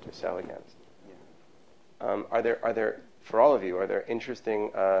start to sell against. Yeah. Are there for all of you? Are there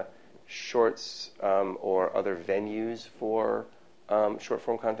interesting shorts or other venues for short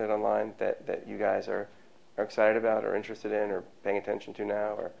form content online that you guys are excited about, or interested in, or paying attention to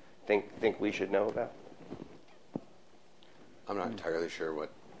now, or think we should know about? I'm not entirely sure what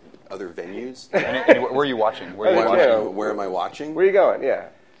other venues. And where are you watching? Where am I watching? Where are you going? Yeah.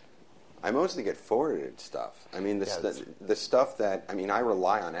 I mostly get forwarded stuff. I mean, the stuff that, I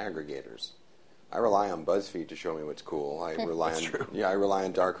rely on aggregators. I rely on BuzzFeed to show me what's cool. I rely I rely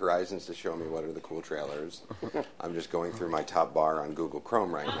on Dark Horizons to show me what are the cool trailers. I'm just going through my top bar on Google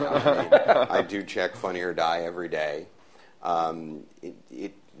Chrome right now. I do check Funny or Die every day.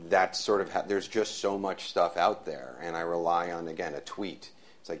 That's sort of there's just so much stuff out there, and I rely on, again, a tweet.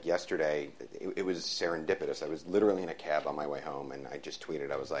 It's like yesterday, it was serendipitous. I was literally in a cab on my way home, and I just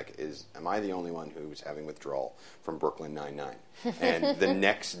tweeted. I was like, am I the only one who's having withdrawal from Brooklyn Nine-Nine? And the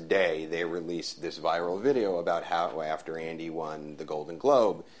next day, they released this viral video about how after Andy won the Golden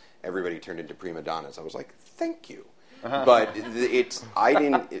Globe, everybody turned into prima donnas. I was like, thank you. But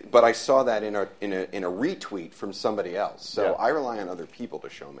But I saw that in a retweet from somebody else. So I rely on other people to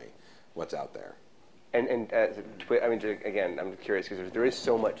show me what's out there. And again, I'm curious because there is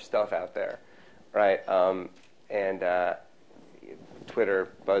so much stuff out there, right? Twitter,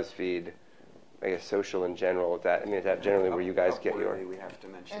 BuzzFeed, I guess social in general. Is that generally where you guys get your? We have to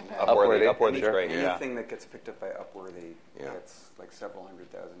mention Upworthy's great. Anything that gets picked up by Upworthy gets like several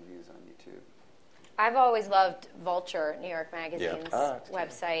 100,000 views on YouTube. I've always loved Vulture, New York Magazine's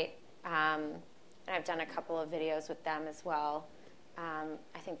website, and I've done a couple of videos with them as well.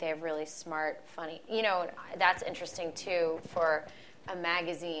 I think they have really smart, funny. That's interesting too for a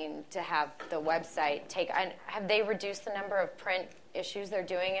magazine to have the website take. Have they reduced the number of print issues they're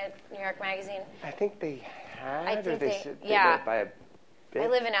doing at New York Magazine? I think they have. I think they did by a bit. I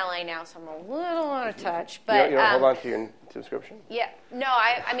live in LA now, so I'm a little out of touch. But you don't hold on to your subscription? Yeah, no.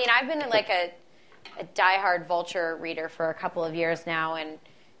 I've been like a diehard Vulture reader for a couple of years now, and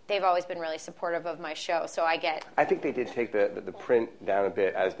they've always been really supportive of my show, so I think they did take the print down a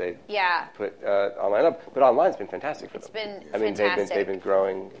bit as they put online up, but online's been fantastic for them. It's been fantastic. They've been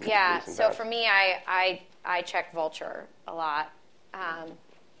growing. Yeah, so for me, I check Vulture a lot. I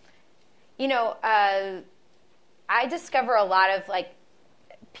discover a lot of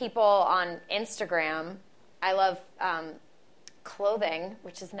people on Instagram. I love clothing,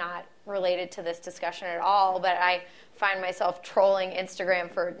 which is not related to this discussion at all, but I find myself trolling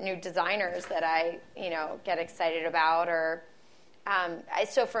Instagram for new designers that I, get excited about. Or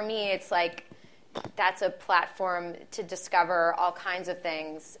so for me, it's like that's a platform to discover all kinds of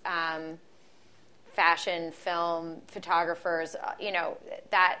things, fashion, film, photographers.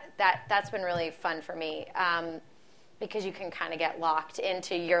 That's been really fun for me because you can kind of get locked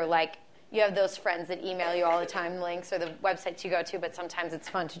into your you have those friends that email you all the time links or the websites you go to, but sometimes it's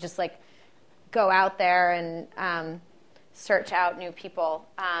fun to just go out there and search out new people.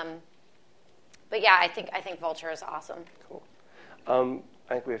 But yeah, I think Vulture is awesome. Cool. I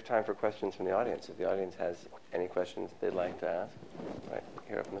think we have time for questions from the audience. If the audience has any questions they'd like to ask, right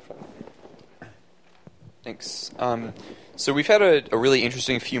here up in the front. Thanks. So we've had a really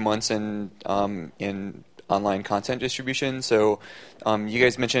interesting few months in online content distribution. So you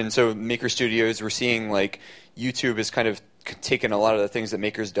guys mentioned, Maker Studios, we're seeing YouTube has kind of taken a lot of the things that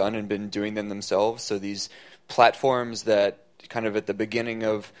Maker's done and been doing them themselves. So these platforms that kind of at the beginning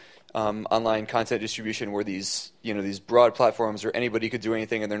of online content distribution were these broad platforms where anybody could do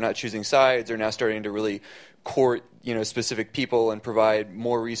anything and they're not choosing sides, they're now starting to really court specific people and provide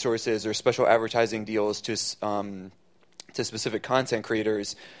more resources or special advertising deals to specific content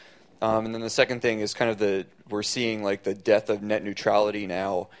creators. And then the second thing is kind of we're seeing the death of net neutrality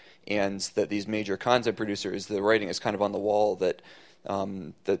now, and that these major content producers, the writing is kind of on the wall that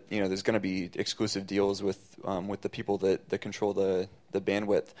there's going to be exclusive deals with the people that control the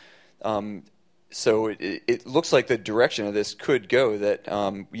bandwidth. So it looks like the direction of this could go that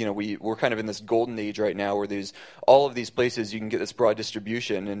we're kind of in this golden age right now where there's all of these places you can get this broad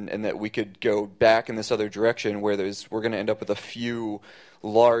distribution, and that we could go back in this other direction where we're going to end up with a few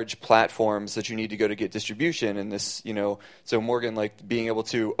large platforms that you need to go to get distribution, and this, so Morgan, like being able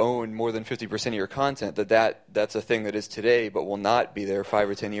to own more than 50% of your content, that's a thing that is today but will not be there 5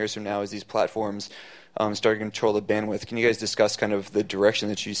 or 10 years from now as these platforms start to control the bandwidth. Can you guys discuss kind of the direction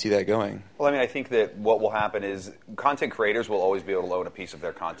that you see that going? Well, I mean, I think that what will happen is content creators will always be able to own a piece of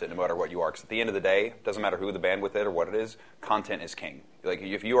their content no matter what you are. Because at the end of the day, it doesn't matter who the bandwidth is or what it is, content is king. Like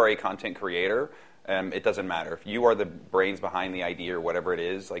if you are a content creator, it doesn't matter. If you are the brains behind the idea or whatever it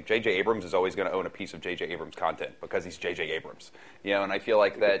is, like J.J. Abrams is always going to own a piece of J.J. Abrams content because he's J.J. Abrams. And I feel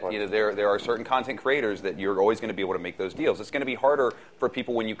like that there are certain content creators that you're always going to be able to make those deals. It's going to be harder for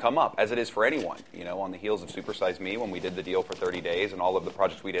people when you come up, as it is for anyone. On the heels of Super Size Me, when we did the deal for 30 days and all of the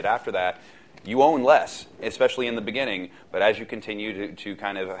projects we did after that, you own less, especially in the beginning, but as you continue to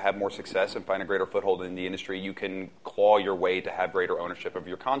kind of have more success and find a greater foothold in the industry, you can claw your way to have greater ownership of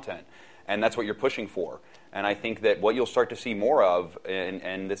your content. And that's what you're pushing for. And I think that what you'll start to see more of,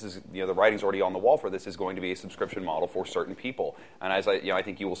 and this is, the writing's already on the wall for this, is going to be a subscription model for certain people. And as I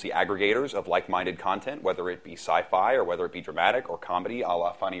think you will see aggregators of like-minded content, whether it be sci-fi or whether it be dramatic or comedy, a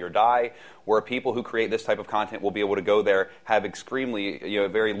la Funny or Die, where people who create this type of content will be able to go there, have extremely,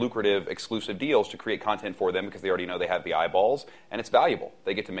 very lucrative, exclusive deals to create content for them because they already know they have the eyeballs, and it's valuable.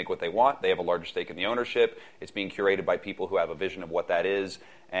 They get to make what they want. They have a larger stake in the ownership. It's being curated by people who have a vision of what that is,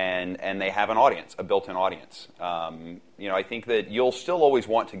 and they have an audience, a built-in audience. I think that you'll still always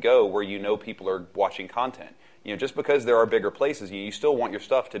want to go where people are watching content. Just because there are bigger places, you still want your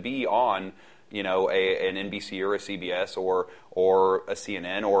stuff to be on, an NBC or a CBS or a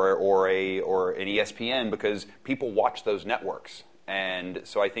CNN or an ESPN because people watch those networks. And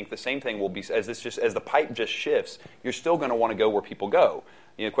so I think the same thing will be as the pipe just shifts. You're still going to want to go where people go.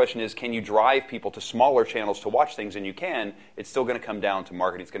 The question is, can you drive people to smaller channels to watch things? And you can. It's still going to come down to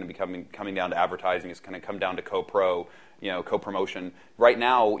marketing. It's going to be coming down to advertising. It's going to come down to co-promotion. Right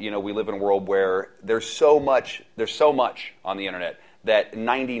now, we live in a world where there's so much on the internet that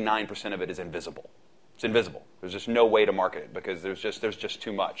 99% of it is invisible. It's invisible. There's just no way to market it because there's just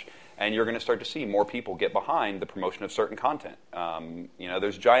too much. And you're going to start to see more people get behind the promotion of certain content.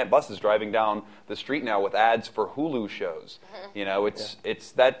 There's giant buses driving down the street now with ads for Hulu shows.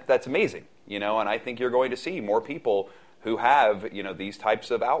 That's amazing. And I think you're going to see more people who have these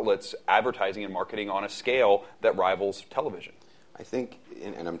types of outlets advertising and marketing on a scale that rivals television. I think,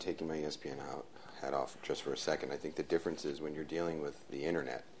 and I'm taking my ESPN hat off just for a second. I think the difference is when you're dealing with the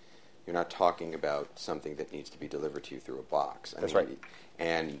internet, you're not talking about something that needs to be delivered to you through a box. That's right.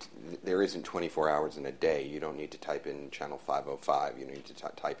 And there isn't 24 hours in a day. You don't need to type in channel 505. You need to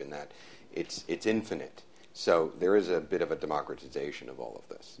type in that. It's infinite. So there is a bit of a democratization of all of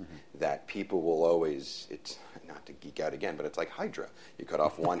this, that people will always, it's not to geek out again, but it's like Hydra. You cut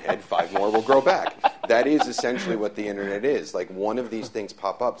off one head, 5 more will grow back. That is essentially what the internet is. Like one of these things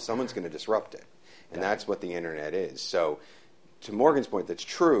pop up, someone's going to disrupt it. And that's what the internet is. So to Morgan's point, that's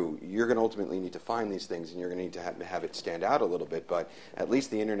true. You're going to ultimately need to find these things, and you're going to need to have it stand out a little bit. But at least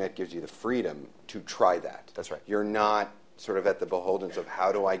the internet gives you the freedom to try that. That's right. You're not sort of at the beholdens of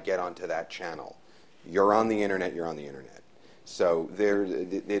how do I get onto that channel. You're on the internet. You're on the internet. So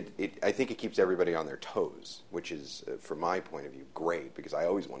I think it keeps everybody on their toes, which is, from my point of view, great because I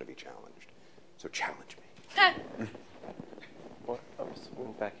always want to be challenged. So challenge me. Well, I'm just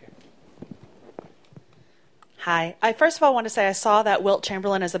moving back here. Hi. I first of all want to say I saw that Wilt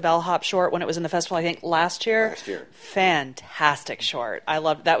Chamberlain as a bellhop short when it was in the festival, I think, last year. Last year. Fantastic short. I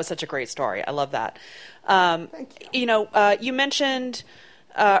loved that. Was such a great story. I love that. Thank you. You mentioned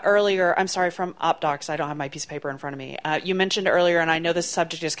earlier, I'm sorry, from OpDocs, I don't have my piece of paper in front of me. You mentioned earlier, and I know this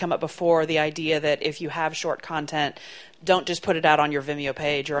subject has come up before, the idea that if you have short content, don't just put it out on your Vimeo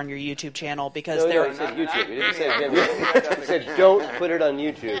page or on your YouTube channel because No, he said YouTube. He didn't say Vimeo. He said don't put it on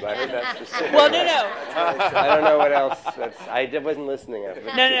YouTube. I heard that specifically. Well, no. I don't know what else. I wasn't listening.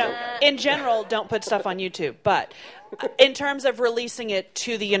 No. In general, don't put stuff on YouTube. But in terms of releasing it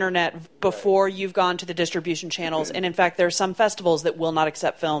to the internet before you've gone to the distribution channels, and in fact, there are some festivals that will not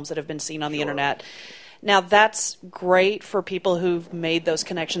accept films that have been seen on the internet. Now, that's great for people who've made those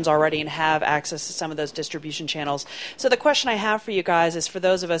connections already and have access to some of those distribution channels. So the question I have for you guys is for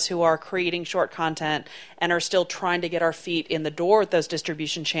those of us who are creating short content and are still trying to get our feet in the door with those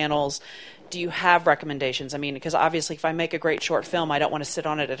distribution channels, do you have recommendations? I mean, because obviously if I make a great short film, I don't want to sit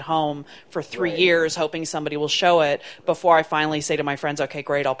on it at home for 3 years hoping somebody will show it before I finally say to my friends, okay,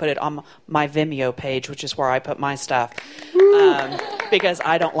 great, I'll put it on my Vimeo page, which is where I put my stuff. because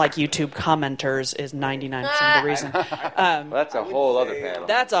I don't like YouTube commenters is 99% of the reason. Well, that's a whole other panel.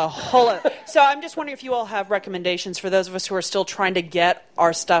 That's a whole other. So I'm just wondering if you all have recommendations for those of us who are still trying to get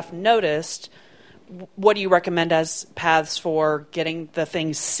our stuff noticed. What do you recommend as paths for getting the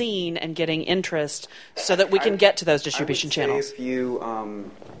things seen and getting interest so that we can get to those distribution channels? If you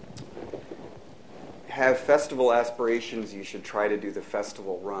have festival aspirations, you should try to do the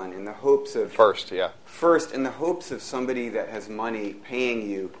festival run in the hopes of first in the hopes of somebody that has money paying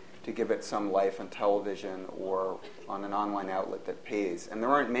you to give it some life on television or on an online outlet that pays. And there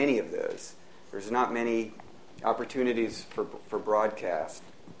aren't many of those. There's not many opportunities for broadcast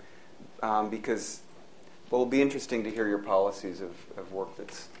because it'll be interesting to hear your policies of work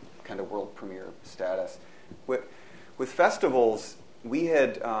that's kind of world premiere status. With festivals, we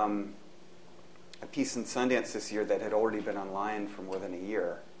had a piece in Sundance this year that had already been online for more than a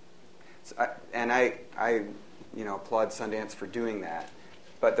year. So I applaud Sundance for doing that.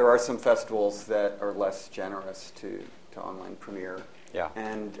 But there are some festivals that are less generous to online premiere. Yeah.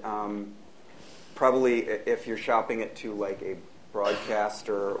 And probably if you're shopping it to like a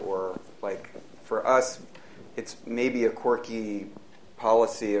broadcaster or like for us, it's maybe a quirky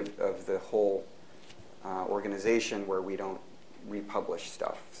policy of the whole organization where we don't republish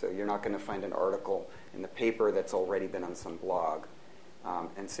stuff. So you're not going to find an article in the paper that's already been on some blog.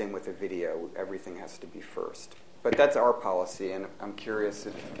 And same with a video. Everything has to be first. But that's our policy, and I'm curious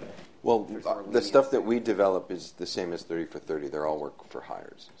if... Well, the stuff that we develop is the same as 30 for 30. They're all work for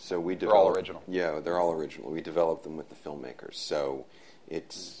hires. So we develop... They're all original. Yeah, they're all original. We develop them with the filmmakers. So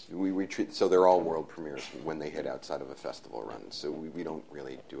we treat... So they're all world premieres when they hit outside of a festival run. So we don't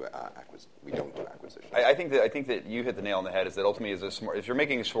really do we don't do acquisitions. I think that you hit the nail on the head. Is that ultimately if you're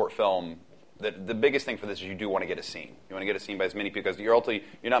making a short film, that the biggest thing for this is you do want to get a scene. You want to get a scene by as many people because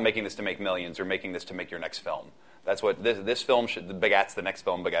you're not making this to make millions. You're making this to make your next film. That's what this film should. Begats the next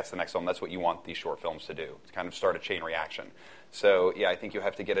film. Begats the next film. That's what you want these short films to do. To kind of start a chain reaction. So yeah, I think you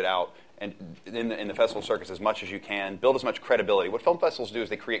have to get it out and in the festival circus as much as you can. Build as much credibility. What film festivals do is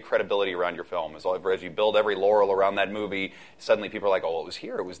they create credibility around your film. As you build every laurel around that movie, suddenly people are like, oh, it was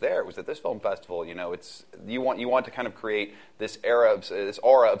here, it was there, it was at this film festival. You know, you want to kind of create this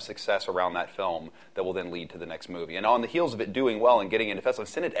aura of success around that film that will then lead to the next movie. And on the heels of it doing well and getting into festivals,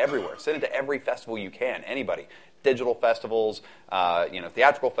 send it everywhere. Send it to every festival you can. Anybody. Digital festivals,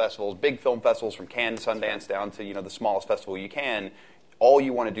 theatrical festivals, big film festivals from Cannes, Sundance down to the smallest festival you can. All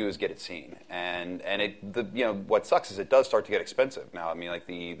you want to do is get it seen, and what sucks is it does start to get expensive now. I mean, like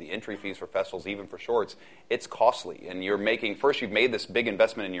the entry fees for festivals, even for shorts, it's costly. And you've made this big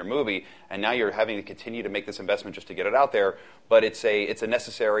investment in your movie, and now you're having to continue to make this investment just to get it out there. But it's a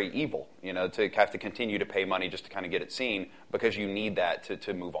necessary evil, to have to continue to pay money just to kind of get it seen because you need that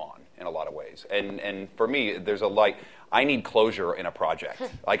to move on in a lot of ways. And for me, I need closure in a project.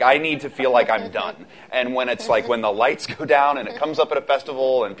 Like, I need to feel like I'm done. And when it's like when the lights go down and it comes up at a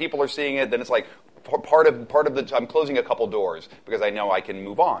festival and people are seeing it, then it's like part of the I'm closing a couple doors because I know I can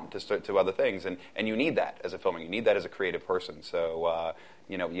move on to other things. And you need that as a filmmaker. You need that as a creative person. So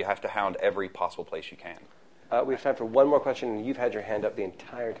you have to hound every possible place you can. We have time for one more question, and you've had your hand up the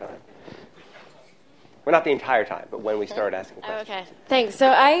entire time. Well, not the entire time, but when we started asking questions. Okay, thanks. So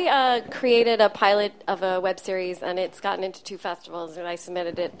I created a pilot of a web series, and it's gotten into 2 festivals, and I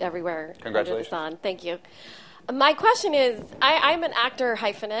submitted it everywhere. Congratulations. Under the sun. Thank you. My question is, I'm an actor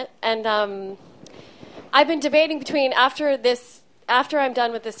hyphenate, and I've been debating between after I'm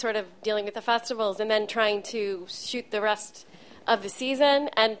done with this sort of dealing with the festivals and then trying to shoot the rest of the season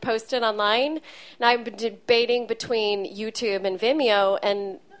and post it online, and I've been debating between YouTube and Vimeo,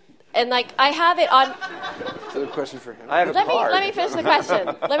 and like I have it on. Is that a question for him? I have a card. Let me finish the question.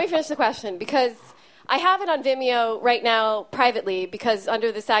 Let me finish the question because I have it on Vimeo right now privately because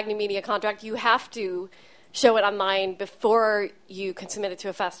under the SAG New Media contract you have to show it online before you can submit it to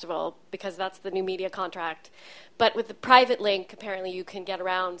a festival because that's the New Media contract. But with the private link, apparently you can get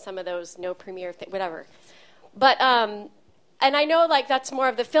around some of those no premiere whatever. But and I know like that's more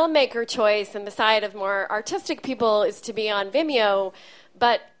of the filmmaker choice, and the side of more artistic people is to be on Vimeo,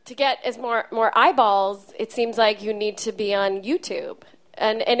 but to get as more eyeballs, it seems like you need to be on YouTube.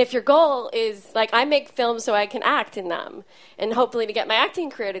 And if your goal is, like, I make films so I can act in them, and hopefully to get my acting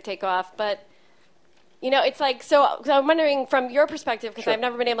career to take off, but, it's like, so I'm wondering from your perspective, because I've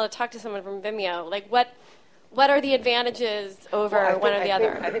never been able to talk to someone from Vimeo, like, what are the advantages over one or the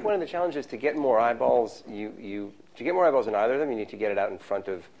other? I think one of the challenges to get more eyeballs, to get more eyeballs in either of them, you need to get it out in front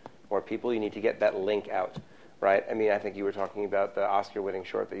of more people. You need to get that link out. Right. I mean, I think you were talking about the Oscar-winning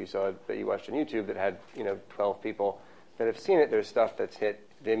short that you watched on YouTube that had 12 people that have seen it. There's stuff that's hit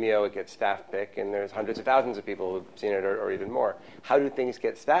Vimeo, it gets staff pick, and there's hundreds of thousands of people who've seen it or even more. How do things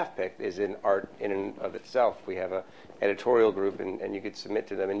get staff picked is in art in and of itself. We have a editorial group, and you could submit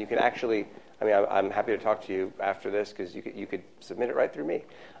to them, and you can actually, I'm happy to talk to you after this because you could submit it right through me,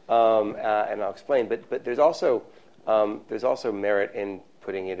 and I'll explain. But there's also merit in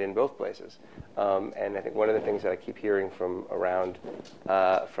putting it in both places. And I think one of the things that I keep hearing from around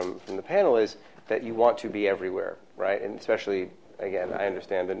from the panel is that you want to be everywhere, right? And especially, again, I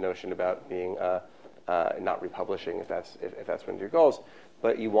understand the notion about being not republishing if that's one of your goals,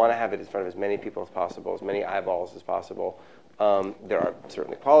 but you want to have it in front of as many people as possible, as many eyeballs as possible. There are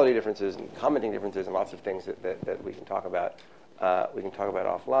certainly quality differences and commenting differences and lots of things that we can talk about. We can talk about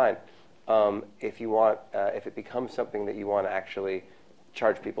offline. If it becomes something that you want to actually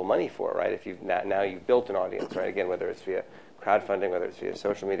charge people money for, right? If now you've built an audience, right? Again, whether it's via crowdfunding, whether it's via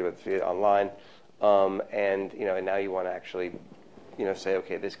social media, whether it's via online, and now you want to actually, say,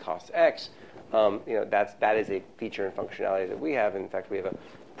 okay, this costs X. That is a feature and functionality that we have. In fact, we have a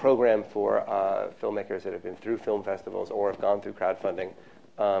program for filmmakers that have been through film festivals or have gone through crowdfunding,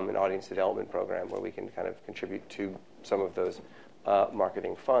 an audience development program where we can kind of contribute to some of those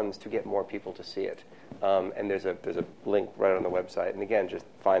marketing funds to get more people to see it. And there's a link right on the website. And again, just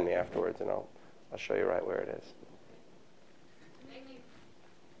find me afterwards, and I'll show you right where it is.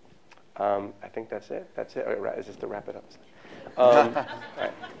 I think that's it. That's it. Right, is this to wrap it up?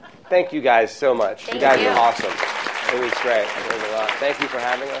 Right. Thank you guys so much. You guys are awesome. It was great. I learned a lot. Thank you for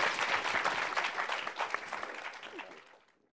having us.